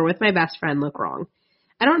him or with my best friend look wrong.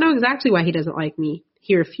 I don't know exactly why he doesn't like me.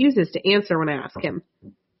 He refuses to answer when I ask him.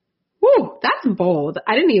 Woo, that's bold.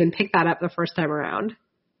 I didn't even pick that up the first time around.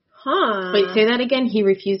 Huh. Wait, say that again? He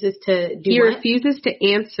refuses to do He what? refuses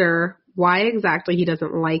to answer why exactly he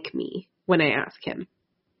doesn't like me when I ask him.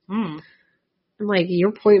 I'm like,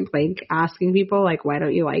 you're point blank asking people, why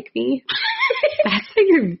don't you like me? That's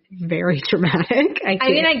like very dramatic. I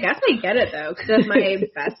mean, I guess I get it though, because my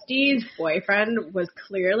bestie's boyfriend was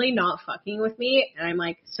clearly not fucking with me, and I'm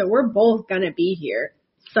like, so we're both gonna be here.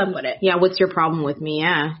 Somewhat it. Yeah, what's your problem with me?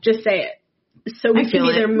 Yeah. Just say it. So we can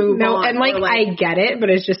either move on. And like, I get it, but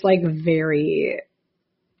it's just like very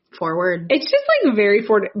forward. It's just like very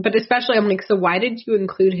forward, but especially I'm like, so why did you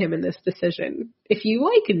include him in this decision? If you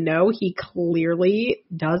like know he clearly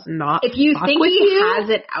does not, if you think he has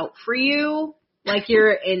it out for you, like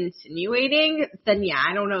you're insinuating, then yeah,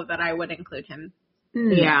 I don't know that I would include him.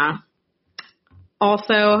 Yeah.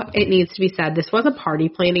 Also, it needs to be said, this was a party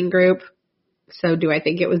planning group. So do I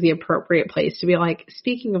think it was the appropriate place to be like,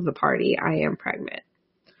 speaking of the party, I am pregnant?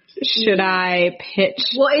 Should I pitch?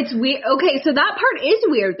 Well, it's weird. Okay, so that part is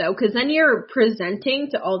weird, though, because then you're presenting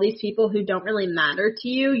to all these people who don't really matter to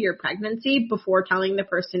you your pregnancy before telling the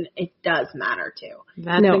person it does matter to.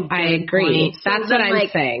 That's I agree. Point. That's what I'm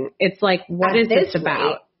saying. It's like, what is this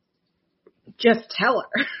about? Just tell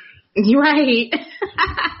her. You're right.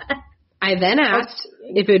 I then asked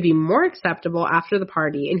if it would be more acceptable after the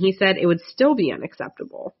party, and he said it would still be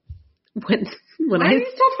unacceptable. When Why are you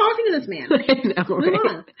still talking to this man? I know,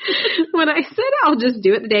 right? When I said I'll just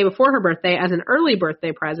do it the day before her birthday as an early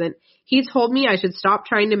birthday present, he told me I should stop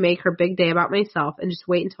trying to make her big day about myself and just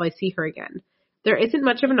wait until I see her again. There isn't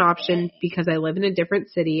much of an option because I live in a different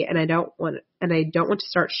city and I don't want to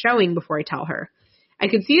start showing before I tell her. I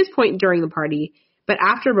could see his point during the party, but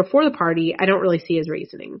after or before the party, I don't really see his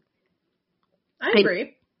reasoning. I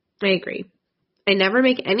agree. I agree. I never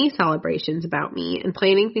make any celebrations about me, and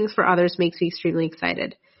planning things for others makes me extremely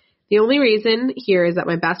excited. The only reason here is that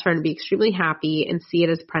my best friend would be extremely happy and see it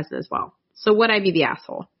as a present as well. So would I be the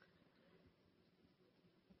asshole?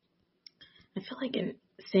 I feel like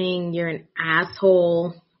saying you're an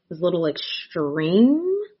asshole is a little extreme.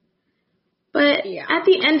 But at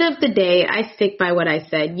the end of the day, I stick by what I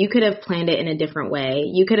said. You could have planned it in a different way.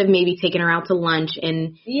 You could have maybe taken her out to lunch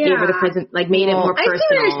and gave her the present, like made it more personal. I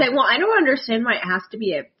still understand. Well, I don't understand why it has to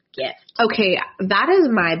be a gift. Okay, that is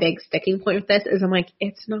my big sticking point with this is I'm like,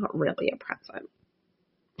 it's not really a present.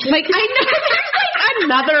 Like, I know there's like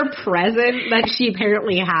another present that she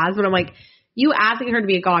apparently has, but I'm like, you asking her to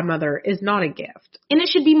be a godmother is not a gift. And it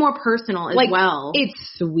should be more personal as well. It's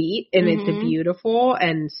sweet and it's beautiful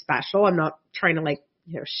and special. I'm not trying to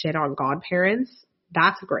shit on godparents.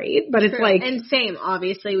 That's great. But it's like. And same,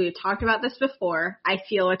 obviously, we've talked about this before. I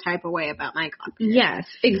feel a type of way about my godparents. Yes,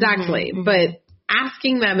 exactly. Mm-hmm. But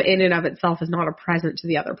asking them in and of itself is not a present to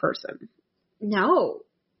the other person. No.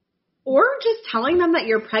 Or just telling them that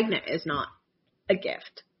you're pregnant is not a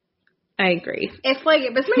gift. I agree. If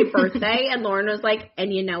it was my birthday and Lauren was like,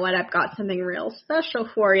 and you know what, I've got something real special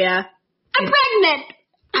for you. I'm pregnant.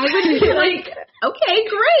 I would be like, okay,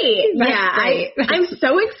 great. That's great. I'm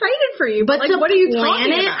so excited for you. But to what are you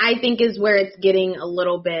talking about? I think is where it's getting a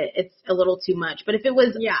little too much. But if it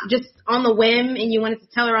was just on the whim and you wanted to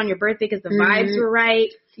tell her on your birthday because the vibes were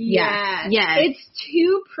right. Yes. It's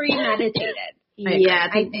too premeditated.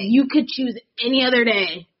 I think you could choose any other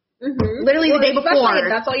day. Mm-hmm. Literally the day before.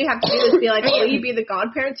 That's all you have to do is be like, will you be the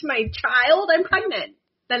godparent to my child? I'm pregnant.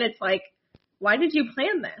 Then it's like, why did you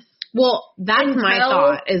plan this? Well, that's my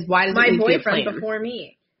thought is why does my boyfriend before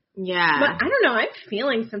me? Yeah. But I don't know. I'm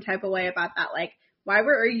feeling some type of way about that. Like, why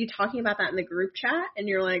are you talking about that in the group chat? And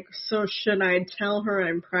you're like, so should I tell her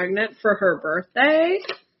I'm pregnant for her birthday?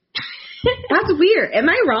 That's weird. Am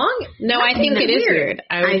I wrong? No, I think it is weird.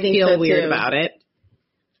 I feel weird about it.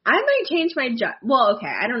 I might change my well, okay,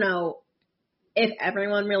 I don't know if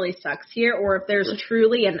everyone really sucks here or if there's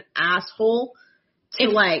truly an asshole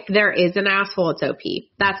if there is an asshole, it's OP.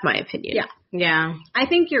 That's my opinion. Yeah. I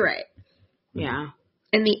think you're right. Yeah.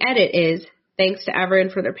 And the edit is, thanks to everyone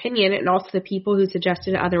for their opinion and also the people who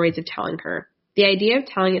suggested other ways of telling her. The idea of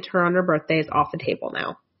telling it to her on her birthday is off the table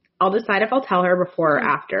now. I'll decide if I'll tell her before or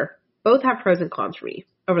after. Both have pros and cons for me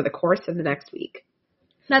over the course of the next week.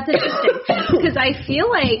 That's interesting because I feel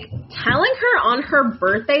like telling her on her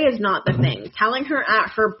birthday is not the thing. Telling her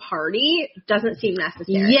at her party doesn't seem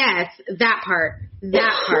necessary. Yes, that part. Okay.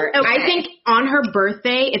 I think on her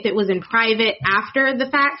birthday, if it was in private after the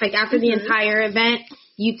fact, like after the entire event,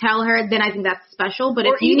 you tell her, then I think that's special. But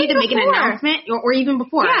if you need to make an announcement, or even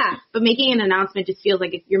before, but making an announcement just feels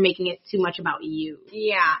like you're making it too much about you.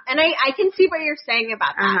 Yeah, and I can see what you're saying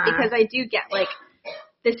about that because I do get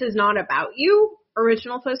this is not about you.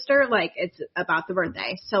 Original poster, it's about the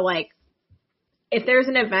birthday. So, if there's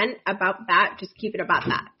an event about that, just keep it about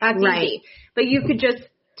that. That's right. Easy. But you could just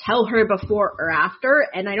tell her before or after,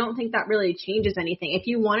 and I don't think that really changes anything. If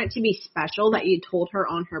you want it to be special that you told her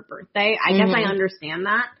on her birthday, I guess I understand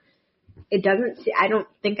that. I don't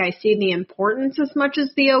think I see the importance as much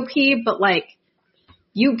as the OP, but like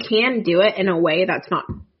you can do it in a way that's not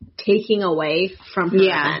taking away from her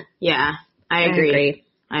event. Yeah. I agree.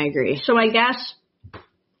 So I guess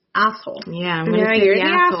asshole. Yeah, you're the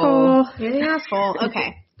asshole. You're the asshole.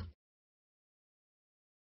 Okay.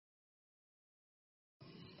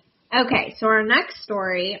 Okay, so our next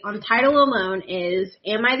story on title alone is,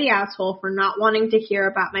 Am I the asshole for not wanting to hear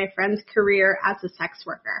about my friend's career as a sex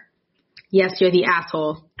worker? Yes, you're the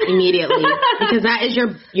asshole immediately because that is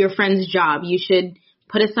your friend's job. You should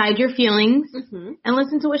put aside your feelings and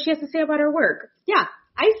listen to what she has to say about her work. Yeah,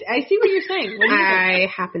 I see what you're saying. What do you think? I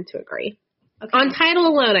happen to agree. Okay. On title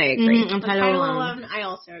alone, I agree. On title alone, I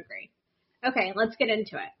also agree. Okay, let's get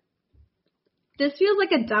into it. This feels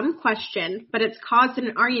like a dumb question, but it's caused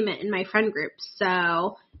an argument in my friend group,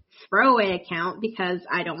 so throwaway account because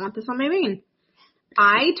I don't want this on my main.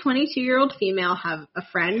 I, 22-year-old female, have a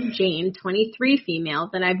friend, Jane, 23 female,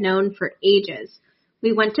 that I've known for ages.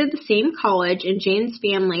 We went to the same college, and Jane's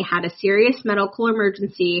family had a serious medical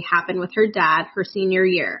emergency happen with her dad her senior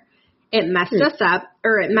year. It messed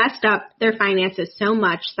up their finances so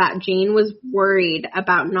much that Jane was worried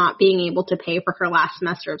about not being able to pay for her last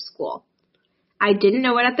semester of school. I didn't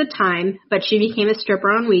know it at the time, but she became a stripper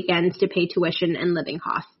on weekends to pay tuition and living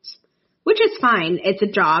costs. Which is fine. It's a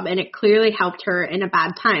job, and it clearly helped her in a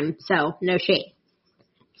bad time, so no shade.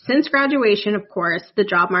 Since graduation, of course, the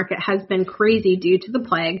job market has been crazy due to the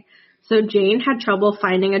plague, so Jane had trouble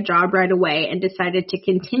finding a job right away and decided to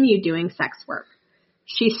continue doing sex work.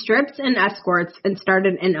 She strips and escorts and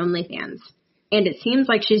started an OnlyFans, and it seems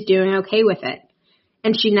like she's doing okay with it.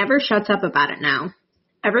 And she never shuts up about it now.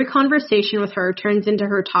 Every conversation with her turns into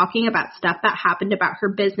her talking about stuff that happened about her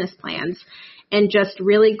business plans and just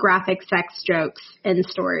really graphic sex jokes and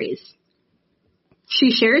stories.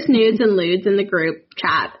 She shares nudes and lewds in the group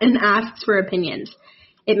chat and asks for opinions.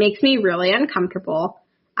 It makes me really uncomfortable.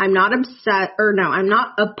 I'm not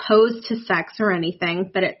opposed to sex or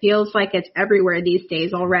anything, but it feels like it's everywhere these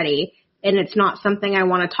days already, and it's not something I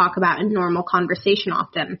want to talk about in normal conversation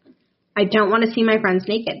often. I don't want to see my friends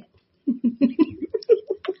naked.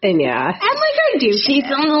 And yeah. And I do. She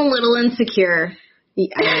feels a little insecure. I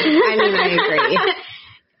agree.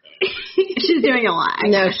 She's doing a lot.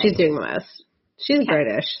 No, she's doing the most. She's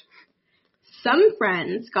British. Some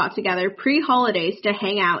friends got together pre-holidays to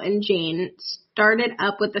hang out, and Jane started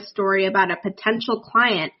up with a story about a potential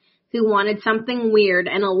client who wanted something weird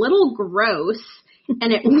and a little gross,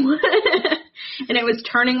 and it was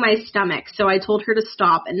turning my stomach, so I told her to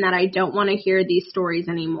stop and that I don't want to hear these stories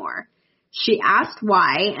anymore. She asked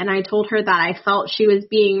why, and I told her that I felt she was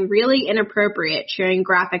being really inappropriate sharing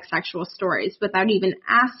graphic sexual stories without even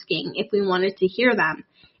asking if we wanted to hear them,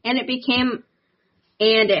 and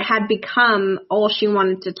it had become all she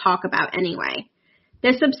wanted to talk about anyway.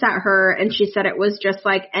 This upset her, and she said it was just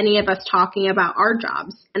like any of us talking about our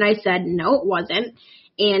jobs. And I said, no, it wasn't.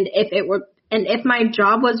 And if my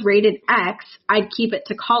job was rated X, I'd keep it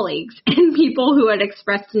to colleagues and people who had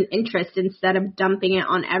expressed an interest instead of dumping it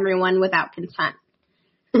on everyone without consent.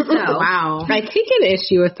 So, wow. I take an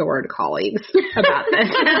issue with the word colleagues about this.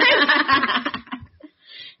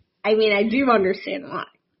 I mean, I do understand why.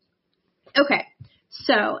 Okay.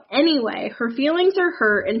 So, anyway, her feelings are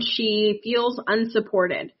hurt and she feels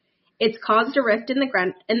unsupported. It's caused a rift in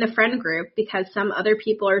the friend group because some other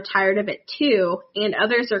people are tired of it too, and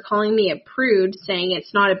others are calling me a prude, saying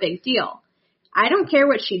it's not a big deal. I don't care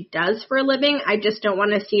what she does for a living, I just don't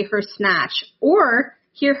want to see her snatch or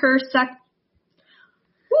hear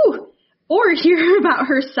about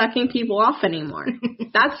her sucking people off anymore.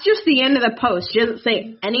 That's just the end of the post. She doesn't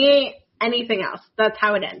say anything else. That's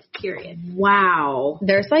how it ends, period. Wow.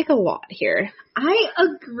 There's like a lot here. I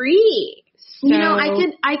agree. So, you know,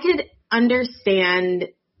 I could understand,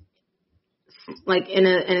 like, in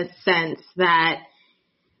a sense that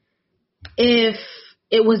if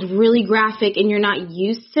it was really graphic and you're not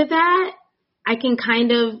used to that, I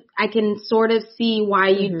can sort of see why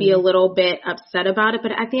you'd be a little bit upset about it.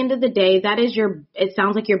 But at the end of the day, it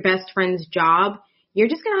sounds like your best friend's job. You're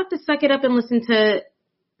just going to have to suck it up and listen to,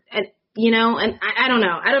 you know, and I don't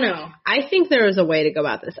know. I think there is a way to go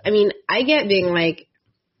about this. I mean, I get being like,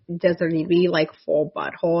 does there need to be like full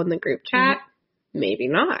butthole in the group chat? Mm-hmm. Maybe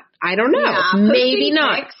not. I don't know. Yeah, maybe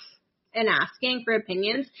not. And asking for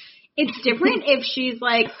opinions. It's different if she's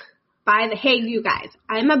like, hey, you guys,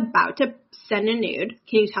 I'm about to send a nude.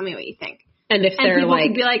 Can you tell me what you think? And if they're people like,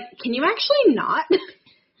 could be like, can you actually not?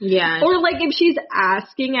 Yeah. Or like if she's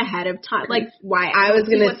asking ahead of time, like why? I was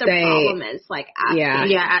gonna say the problem is, like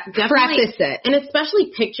asking. Yeah, definitely. Preface it, and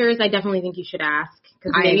especially pictures. I definitely think you should ask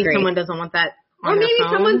because maybe someone doesn't want that on or maybe their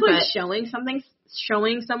phone, someone's like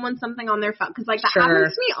showing someone something on their phone, because like that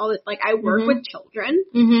happens to me all the, like I work with children,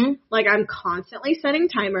 like I'm constantly setting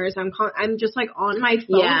timers, I'm just like on my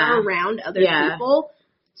phone around other people,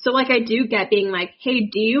 so like I do get being like, hey,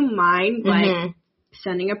 do you mind like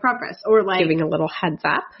sending a progress or like giving a little heads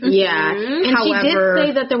up? Yeah. And however, she did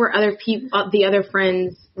say that there were other people, the other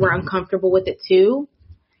friends were uncomfortable with it too.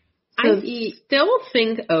 So I still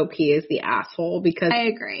think OP is the asshole, because I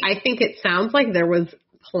agree. I think it sounds like there was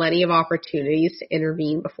plenty of opportunities to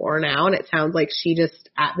intervene before now, and it sounds like she just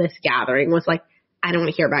at this gathering was like, I don't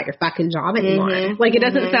want to hear about your fucking job anymore. Like, it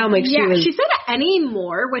doesn't sound like she said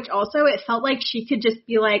anymore, which also it felt like she could just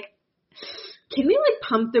be like, can we like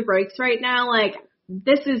pump the brakes right now? Like,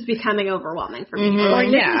 this is becoming overwhelming for me. Or,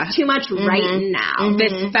 like, this is too much right now.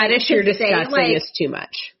 This fetish you're discussing like, is too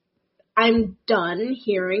much. I'm done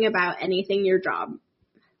hearing about anything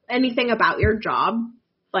about your job,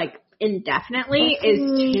 like, indefinitely is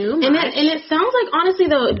too much. And it sounds like, honestly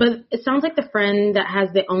though, but it sounds like the friend that has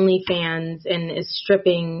the OnlyFans and is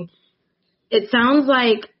stripping, it sounds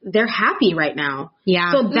like they're happy right now.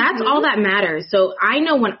 Yeah. So that's all that matters. So I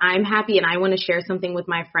know when I'm happy and I want to share something with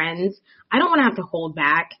my friends, I don't want to have to hold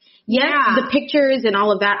back. Yes, the pictures and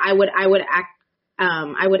all of that, I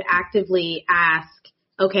would actively ask,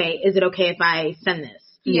 okay, is it okay if I send this?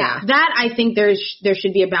 Yeah. That I think there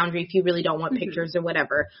should be a boundary if you really don't want pictures or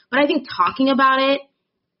whatever. But I think talking about it,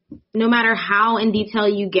 no matter how in detail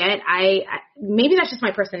you get, I maybe that's just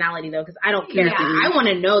my personality though, because I don't care. I want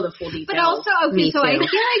to know the full details. But also, okay, so I feel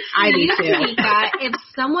like I do too. That if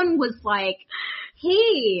someone was like,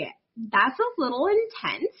 hey, that's a little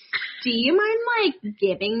intense, do you mind like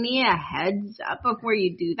giving me a heads up before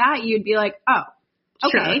you do that? You'd be like, oh,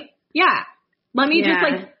 okay, sure. Yeah. Let me just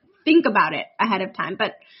like think about it ahead of time.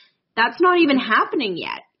 But that's not even happening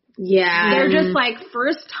yet. Yeah. They're just like,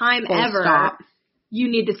 first time ever, you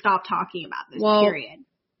need to stop talking about this, period.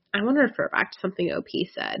 I want to refer back to something OP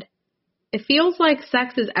said. It feels like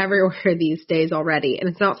sex is everywhere these days already, and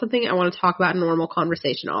it's not something I want to talk about in normal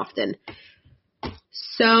conversation often.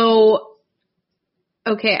 So,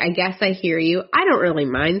 okay, I guess I hear you. I don't really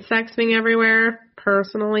mind sex being everywhere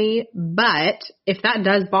personally, but if that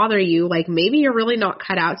does bother you, like maybe you're really not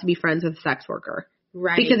cut out to be friends with a sex worker.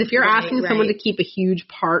 Right. Because if you're asking someone to keep a huge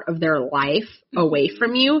part of their life away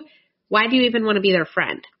from you, why do you even want to be their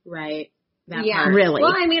friend? Right. That part. Really?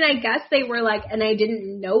 Well, I mean, I guess they were like, and I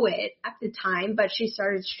didn't know it at the time, but she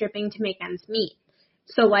started stripping to make ends meet.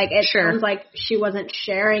 So like, it sounds like she wasn't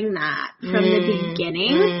sharing that from the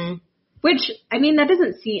beginning, which, I mean, that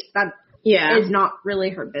doesn't seem, that is not really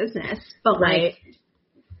her business, but like,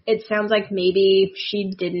 it sounds like maybe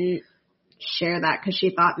she didn't share that because she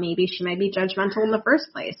thought maybe she might be judgmental in the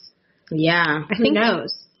first place. Yeah. Who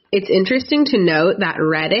knows? It's interesting to note that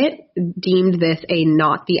Reddit deemed this a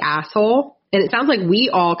not the asshole. And it sounds like we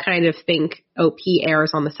all kind of think OP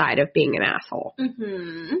errs on the side of being an asshole.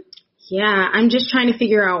 Mm-hmm. Yeah, I'm just trying to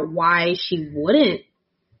figure out why she wouldn't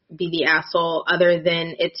be the asshole other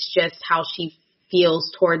than it's just how she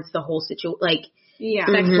feels towards the whole situation. Like,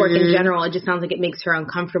 sex work in general, it just sounds like it makes her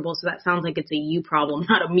uncomfortable. So that sounds like it's a you problem,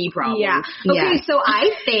 not a me problem. Yeah. Okay, so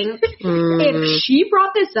I think if she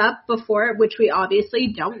brought this up before, which we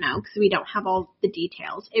obviously don't know because we don't have all the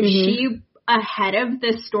details, if she ahead of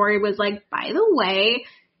this story was like, by the way,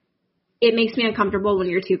 it makes me uncomfortable when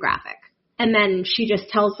you're too graphic, and then she just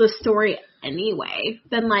tells the story anyway,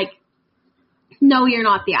 then like, no, you're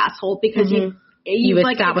not the asshole because you've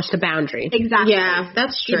established a boundary. Exactly. Yeah,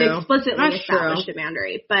 that's true. You've explicitly established a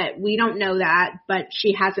boundary, but we don't know that, but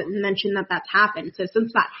she hasn't mentioned that that's happened. So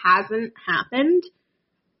since that hasn't happened,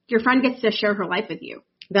 your friend gets to share her life with you.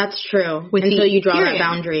 That's true. Until you draw that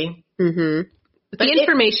boundary. Mm-hmm. The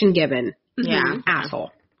information given. Yeah. Asshole.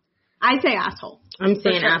 I say asshole. I'm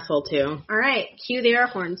saying asshole too. All right. Cue the air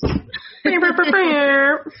horns.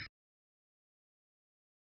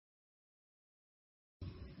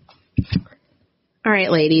 All right,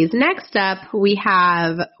 ladies. Next up, we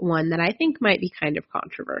have one that I think might be kind of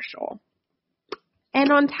controversial.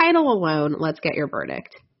 And on title alone, let's get your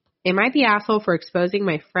verdict. Am I the asshole for exposing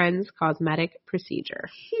my friend's cosmetic procedure?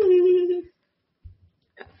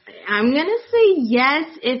 I'm going to say yes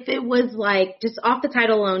if it was like, just off the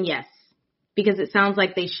title alone, yes. Because it sounds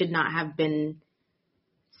like they should not have been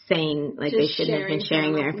saying, like they shouldn't have been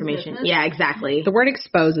sharing their information. Yeah, exactly. The word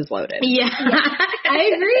expose is loaded. Yeah.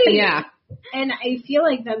 I agree. Yeah. And I feel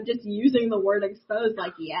like them just using the word expose,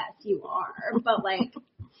 like, yes, you are. But, like,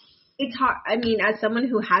 it's hard. I mean, as someone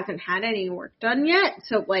who hasn't had any work done yet,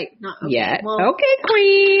 so, like, not yet. Well, okay,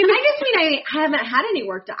 queen. I just mean I haven't had any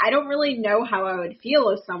work done. I don't really know how I would feel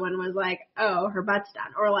if someone was like, oh, her butt's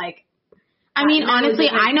done. Or, like, I mean, honestly,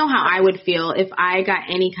 I know how I would feel if I got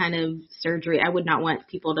any kind of surgery. I would not want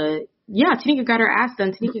people to, Tanika got her ass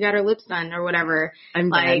done, Tanika got her lips done, or whatever. I'm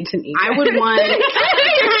like, Tanika. I would want,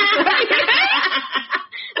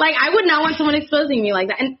 like, I would not want someone exposing me like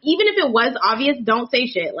that. And even if it was obvious, don't say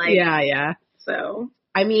shit. Like, yeah. So,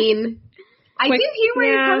 I mean, I do hear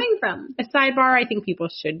where you're coming from. A sidebar, I think people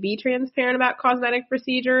should be transparent about cosmetic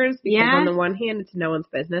procedures because on the one hand, it's no one's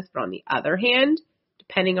business, but on the other hand,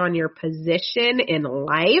 depending on your position in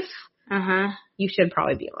life, you should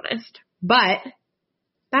probably be honest. But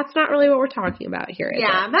that's not really what we're talking about here, is it?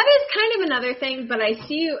 That is kind of another thing, but I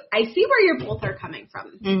see where you both are coming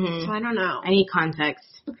from. Mm-hmm. So I don't know. I need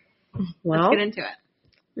context. Well, let's get into it.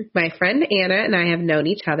 My friend Anna and I have known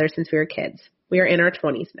each other since we were kids. We are in our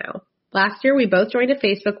 20s now. Last year, we both joined a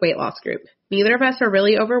Facebook weight loss group. Neither of us are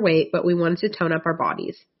really overweight, but we wanted to tone up our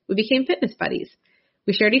bodies. We became fitness buddies.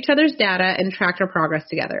 We shared each other's data and tracked our progress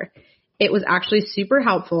together. It was actually super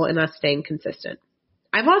helpful in us staying consistent.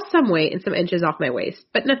 I've lost some weight and some inches off my waist,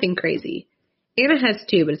 but nothing crazy. Anna has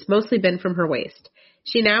too, but it's mostly been from her waist.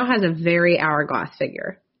 She now has a very hourglass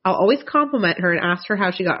figure. I'll always compliment her and ask her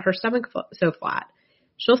how she got her stomach so flat.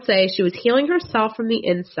 She'll say she was healing herself from the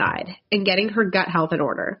inside and getting her gut health in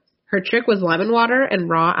order. Her trick was lemon water and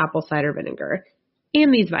raw apple cider vinegar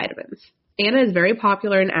and these vitamins. Anna is very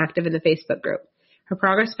popular and active in the Facebook group. Her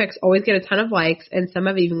progress pics always get a ton of likes, and some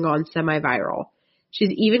have even gone semi-viral.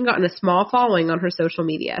 She's even gotten a small following on her social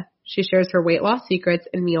media. She shares her weight loss secrets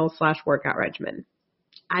and meals/workout regimen.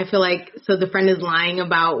 I feel like, so the friend is lying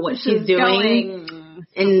about what she's doing.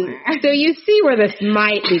 And so you see where this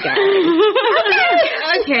might be going.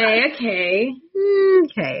 Okay,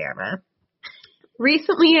 Anna.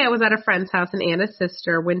 Recently, I was at a friend's house, and Anna's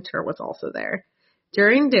sister, Winter, was also there.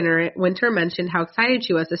 During dinner, Winter mentioned how excited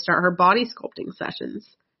she was to start her body sculpting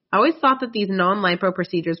sessions. I always thought that these non-lipo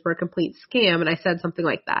procedures were a complete scam, and I said something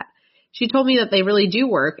like that. She told me that they really do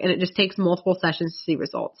work, and it just takes multiple sessions to see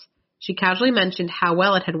results. She casually mentioned how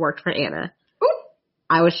well it had worked for Anna. Ooh.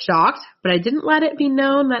 I was shocked, but I didn't let it be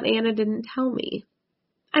known that Anna didn't tell me.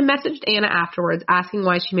 I messaged Anna afterwards asking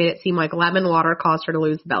why she made it seem like lemon water caused her to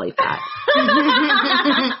lose belly fat.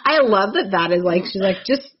 I love that is like, she's like,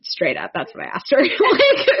 just straight up. That's what I asked her.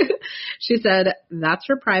 She said, that's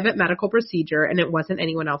her private medical procedure and it wasn't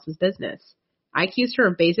anyone else's business. I accused her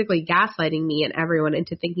of basically gaslighting me and everyone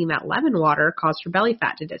into thinking that lemon water caused her belly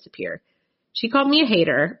fat to disappear. She called me a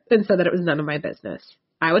hater and said that it was none of my business.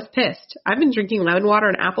 I was pissed. I've been drinking lemon water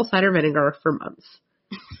and apple cider vinegar for months.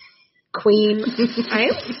 Queen, I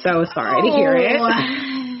am so sorry to hear it.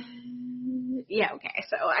 Yeah, okay,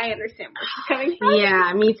 so I understand where she's coming from.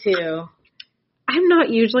 Yeah, me too. I'm not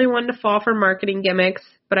usually one to fall for marketing gimmicks,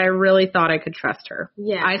 but I really thought I could trust her.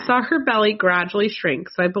 Yeah. I saw her belly gradually shrink,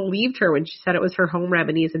 so I believed her when she said it was her home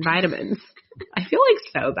remedies and vitamins. I feel like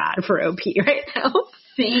so bad for OP right now.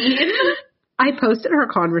 Same. I posted her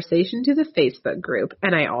conversation to the Facebook group,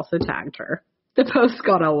 and I also tagged her. The post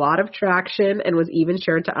got a lot of traction and was even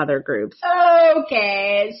shared to other groups.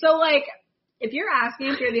 Okay, so like, if you're asking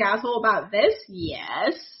if you're the asshole about this,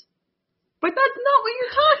 yes. But that's not what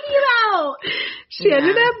you're talking about. She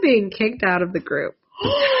ended up being kicked out of the group.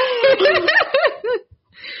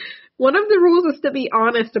 One of the rules is to be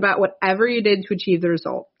honest about whatever you did to achieve the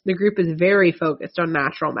result. The group is very focused on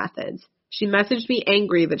natural methods. She messaged me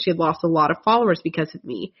angry that she had lost a lot of followers because of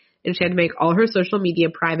me, and she had to make all her social media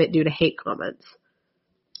private due to hate comments.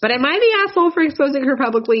 But am I the asshole for exposing her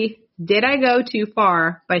publicly? Did I go too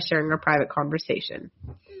far by sharing our private conversation?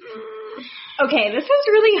 Okay, this is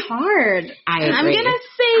really hard. I'm going to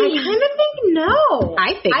say... I kind of think no.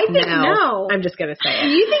 I think no. I'm just going to say it. Do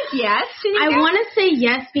you think yes? I want to say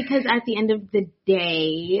yes because at the end of the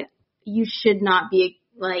day, you should not be,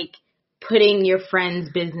 like, putting your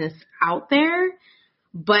friend's business out there.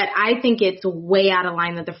 But I think it's way out of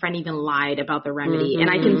line that the friend even lied about the remedy. Mm-hmm.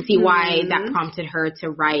 And I can see why that prompted her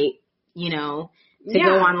to write, to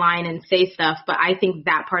go online and say stuff. But I think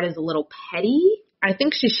that part is a little petty. I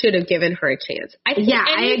think she should have given her a chance. I think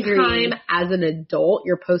I agree. Anytime as an adult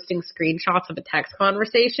you're posting screenshots of a text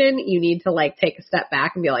conversation, you need to like take a step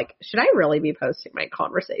back and be like, should I really be posting my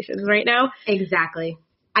conversations right now? Exactly.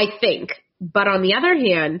 I think. But on the other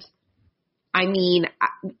hand, I mean,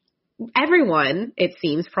 everyone, it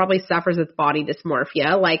seems, probably suffers with body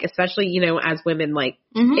dysmorphia, like, especially, as women, like,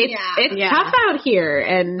 it's tough out here.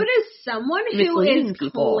 And but as someone who is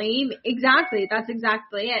claiming, exactly, that's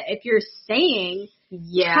exactly it. If you're saying,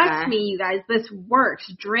 trust me, you guys, this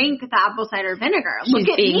works, drink the apple cider vinegar. Look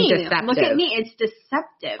at me. Deceptive. Look at me. It's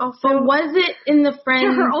deceptive. So was it in the friend?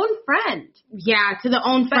 To her own friend. Yeah, to the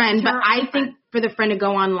own friend. But I think for the friend to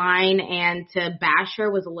go online and to bash her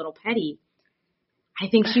was a little petty. I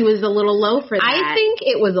think she was a little low for that. I think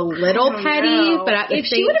it was a little petty, but at the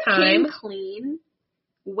same time, came clean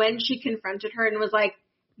when she confronted her and was like,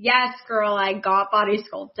 "Yes, girl, I got body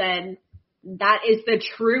sculpted." That is the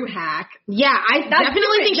true hack. Yeah, I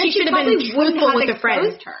definitely think she should have been truthful with a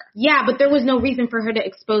friend. Her. Yeah, but there was no reason for her to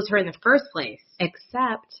expose her in the first place.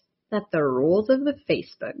 except that the rules of the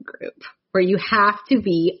Facebook group, where you have to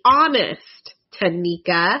be honest,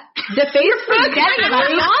 Tanika, the Facebook group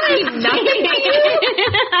means nothing to you.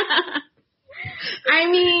 I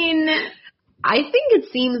mean, I think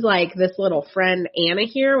it seems like this little friend Anna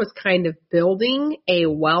here was kind of building a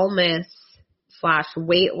wellness /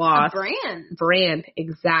 weight loss brand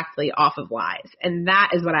exactly off of lies, and that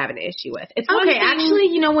is what I have an issue with. It's okay,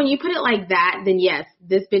 actually, when you put it like that, then yes,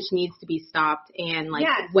 this bitch needs to be stopped, and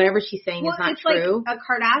whatever she's saying is not true. Like a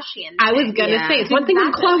Kardashian. I was gonna say it's one thing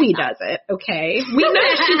when Chloe does it. Okay, we know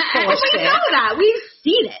she's full of shit. We know that. We've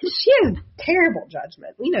seen it. She has terrible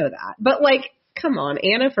judgment. We know that, but come on,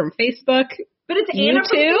 Anna from Facebook. But it's Anna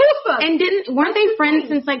from too? Facebook. And weren't they friends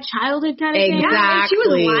since childhood kind of thing? Exactly. Yeah, and she was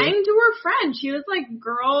lying to her friend. She was like,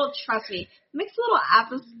 "Girl, trust me. Mix a little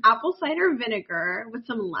apple cider vinegar with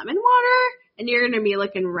some lemon water, and you're gonna be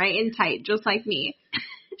looking right and tight, just like me."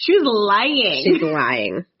 She was lying. She's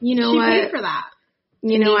lying. You know she what? paid for that.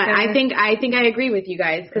 You know what? I think I agree with you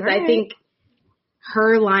guys because I think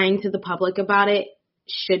her lying to the public about it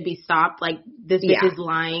should be stopped. Like, this bitch is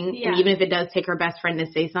lying, and even if it does take her best friend to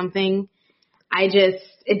say something.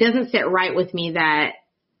 It doesn't sit right with me that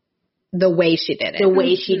the way she did it.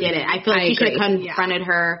 I feel like she should have confronted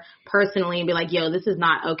her personally and be like, yo, this is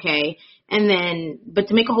not okay. And but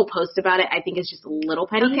to make a whole post about it, I think it's just a little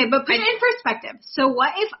petty. Okay, but put it in perspective. So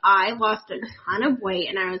what if I lost a ton of weight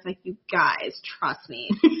and I was like, you guys, trust me,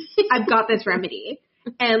 I've got this remedy.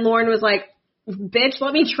 And Lauren was like, bitch,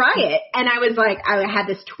 let me try it. And I was like, I had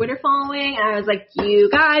this Twitter following, and I was like, you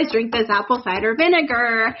guys drink this apple cider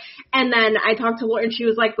vinegar. And then I talked to Lauren, and she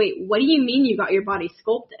was like, wait, what do you mean you got your body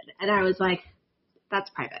sculpted? And I was like, that's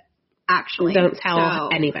private, actually. Don't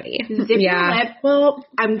tell anybody. Zip your lip. Well,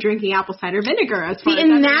 I'm drinking apple cider vinegar.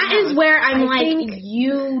 And that is where I'm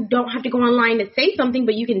you don't have to go online to say something,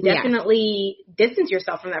 but you can definitely distance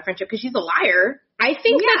yourself from that friendship because she's a liar. I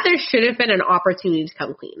think that there should have been an opportunity to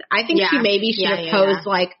come clean. I think she maybe should have posed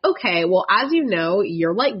okay, well, as you know,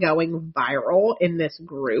 you're going viral in this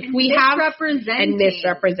group. And we have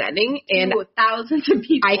misrepresenting and thousands of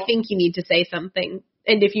people. I think you need to say something,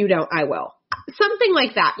 and if you don't, I will. Something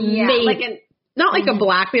like that. Yeah, maybe, not like a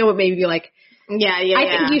blackmail, but maybe I think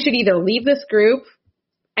you should either leave this group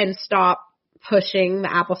and stop pushing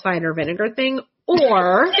the apple cider vinegar thing,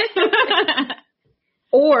 or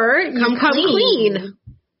you come clean.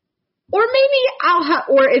 Or maybe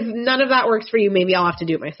or if none of that works for you, maybe I'll have to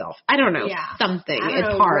do it myself. I don't know. Yeah. Something.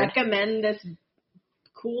 It's hard. Recommend this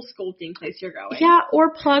cool sculpting place you're going. Yeah,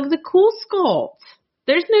 or plug the Cool Sculpt.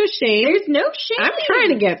 There's no shame. I'm trying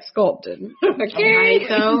to get sculpted. Okay,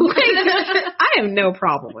 I have no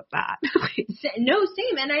problem with that. No,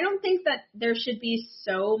 same. And I don't think that there should be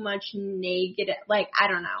so much negative. I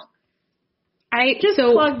don't know.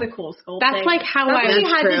 Plug the Cool Sculpt. That's how I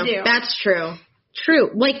had to do. That's true.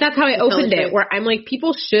 True. That's how I opened it, where I'm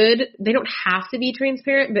people they don't have to be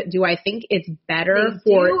transparent, but do I think it's better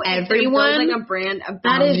for everyone? Building a brand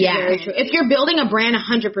that is very true. If you're building a brand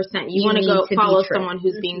 100%, you want to go follow someone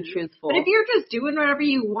who's being truthful. But if you're just doing whatever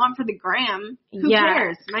you want for the gram, who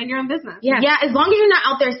cares? Mind your own business. Yeah, as long as you're not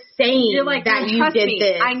out there saying that you did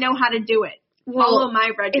this. I know how to do it. Follow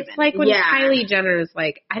my regimen. It's like when Kylie Jenner is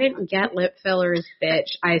I didn't get lip fillers,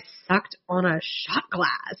 bitch. I sucked on a shot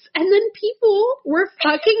glass. And then people were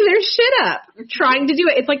fucking their shit up trying to do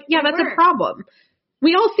it. It's that's a problem.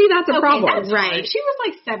 We all see that's a problem. That's right. She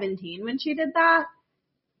was 17 when she did that.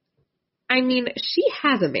 I mean, she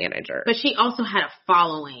has a manager. But she also had a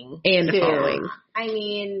following. And a following. I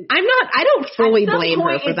mean, I don't fully blame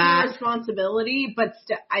her for that. It's your responsibility, but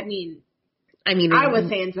I was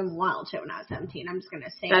saying some wild shit when I was 17. I'm just going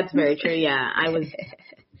to say that's very true. Yeah, I was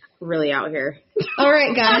really out here. All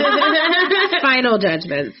right, guys. Final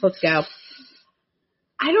judgments. Let's go.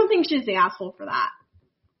 I don't think she's the asshole for that.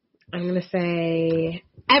 I'm going to say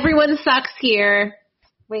everyone sucks here.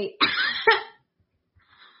 Wait.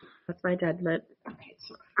 That's my judgment. Okay.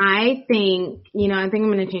 So I think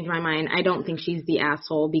I'm going to change my mind. I don't think she's the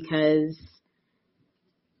asshole because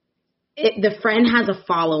the friend has a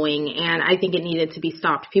following, and I think it needed to be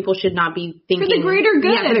stopped. People should not be thinking... For the greater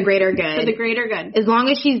good. Yeah, for the greater good. For the greater good. As long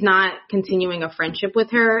as she's not continuing a friendship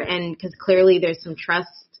with her, and because clearly there's some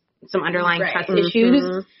underlying trust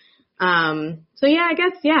issues. Mm-hmm. So yeah, I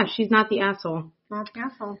guess, she's not the asshole. Not the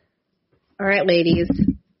asshole. All right, ladies.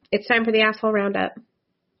 It's time for the asshole roundup.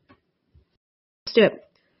 Let's do it.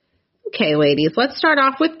 Okay, ladies, let's start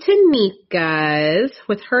off with Tanika's,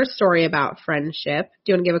 with her story about friendship.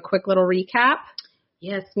 Do you want to give a quick little recap?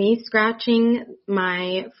 Yes, me scratching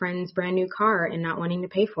my friend's brand new car and not wanting to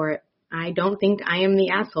pay for it. I don't think I am the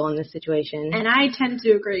asshole in this situation. And I tend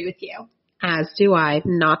to agree with you. As do I.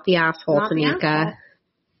 Not the asshole, Not the Tanika. asshole.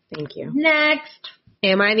 Thank you. Next.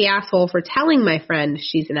 Am I the asshole for telling my friend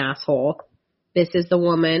she's an asshole? This is the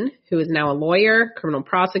woman who is now a lawyer, criminal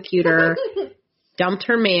prosecutor, dumped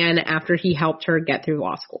her man after he helped her get through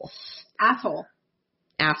law school. Asshole.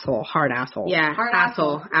 Asshole. Hard asshole. Yeah, Hard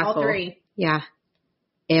asshole. All three. Yeah.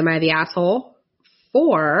 Am I the asshole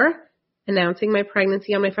for announcing my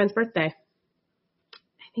pregnancy on my friend's birthday?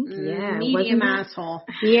 I think, yeah. Medium asshole.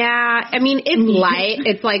 Yeah. I mean, it's light.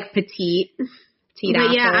 It's like petite. Petite But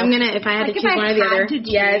asshole. yeah, I'm gonna, if I had Like to if choose I one or the had other. to choose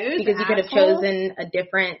Yes, because you could have asshole. chosen a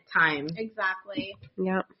different time. Exactly.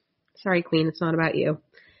 Yeah. Sorry, Queen. It's not about you.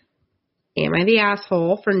 Am I the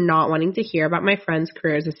asshole for not wanting to hear about my friend's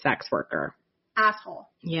career as a sex worker? Asshole.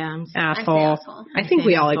 Yeah. Asshole. asshole. I think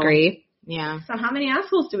we all asshole. agree. Yeah. So how many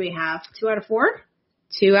assholes do we have? 2 out of 4?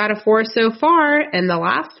 2 out of 4 so far. And the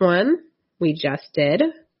last one we just did.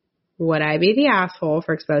 Would I be the asshole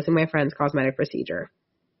for exposing my friend's cosmetic procedure?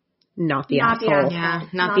 Not the Not the asshole. asshole. Yeah,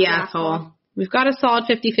 not the asshole. We've got a solid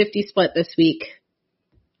 50-50 split this week.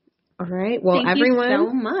 All right. Well, Thank everyone. you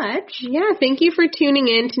so much. Yeah, thank you for tuning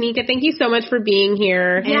in. Tanika, thank you so much for being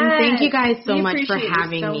here. Yeah. And thank you guys so We much for appreciate you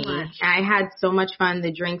having so me. much. I had so much fun.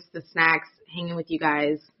 The drinks, the snacks, hanging with you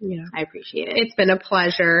guys. Yeah. I appreciate it. It's been a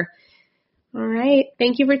pleasure. All right.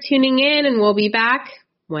 Thank you for tuning in, and we'll be back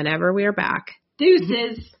whenever we are back.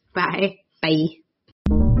 Deuces. Bye. Bye.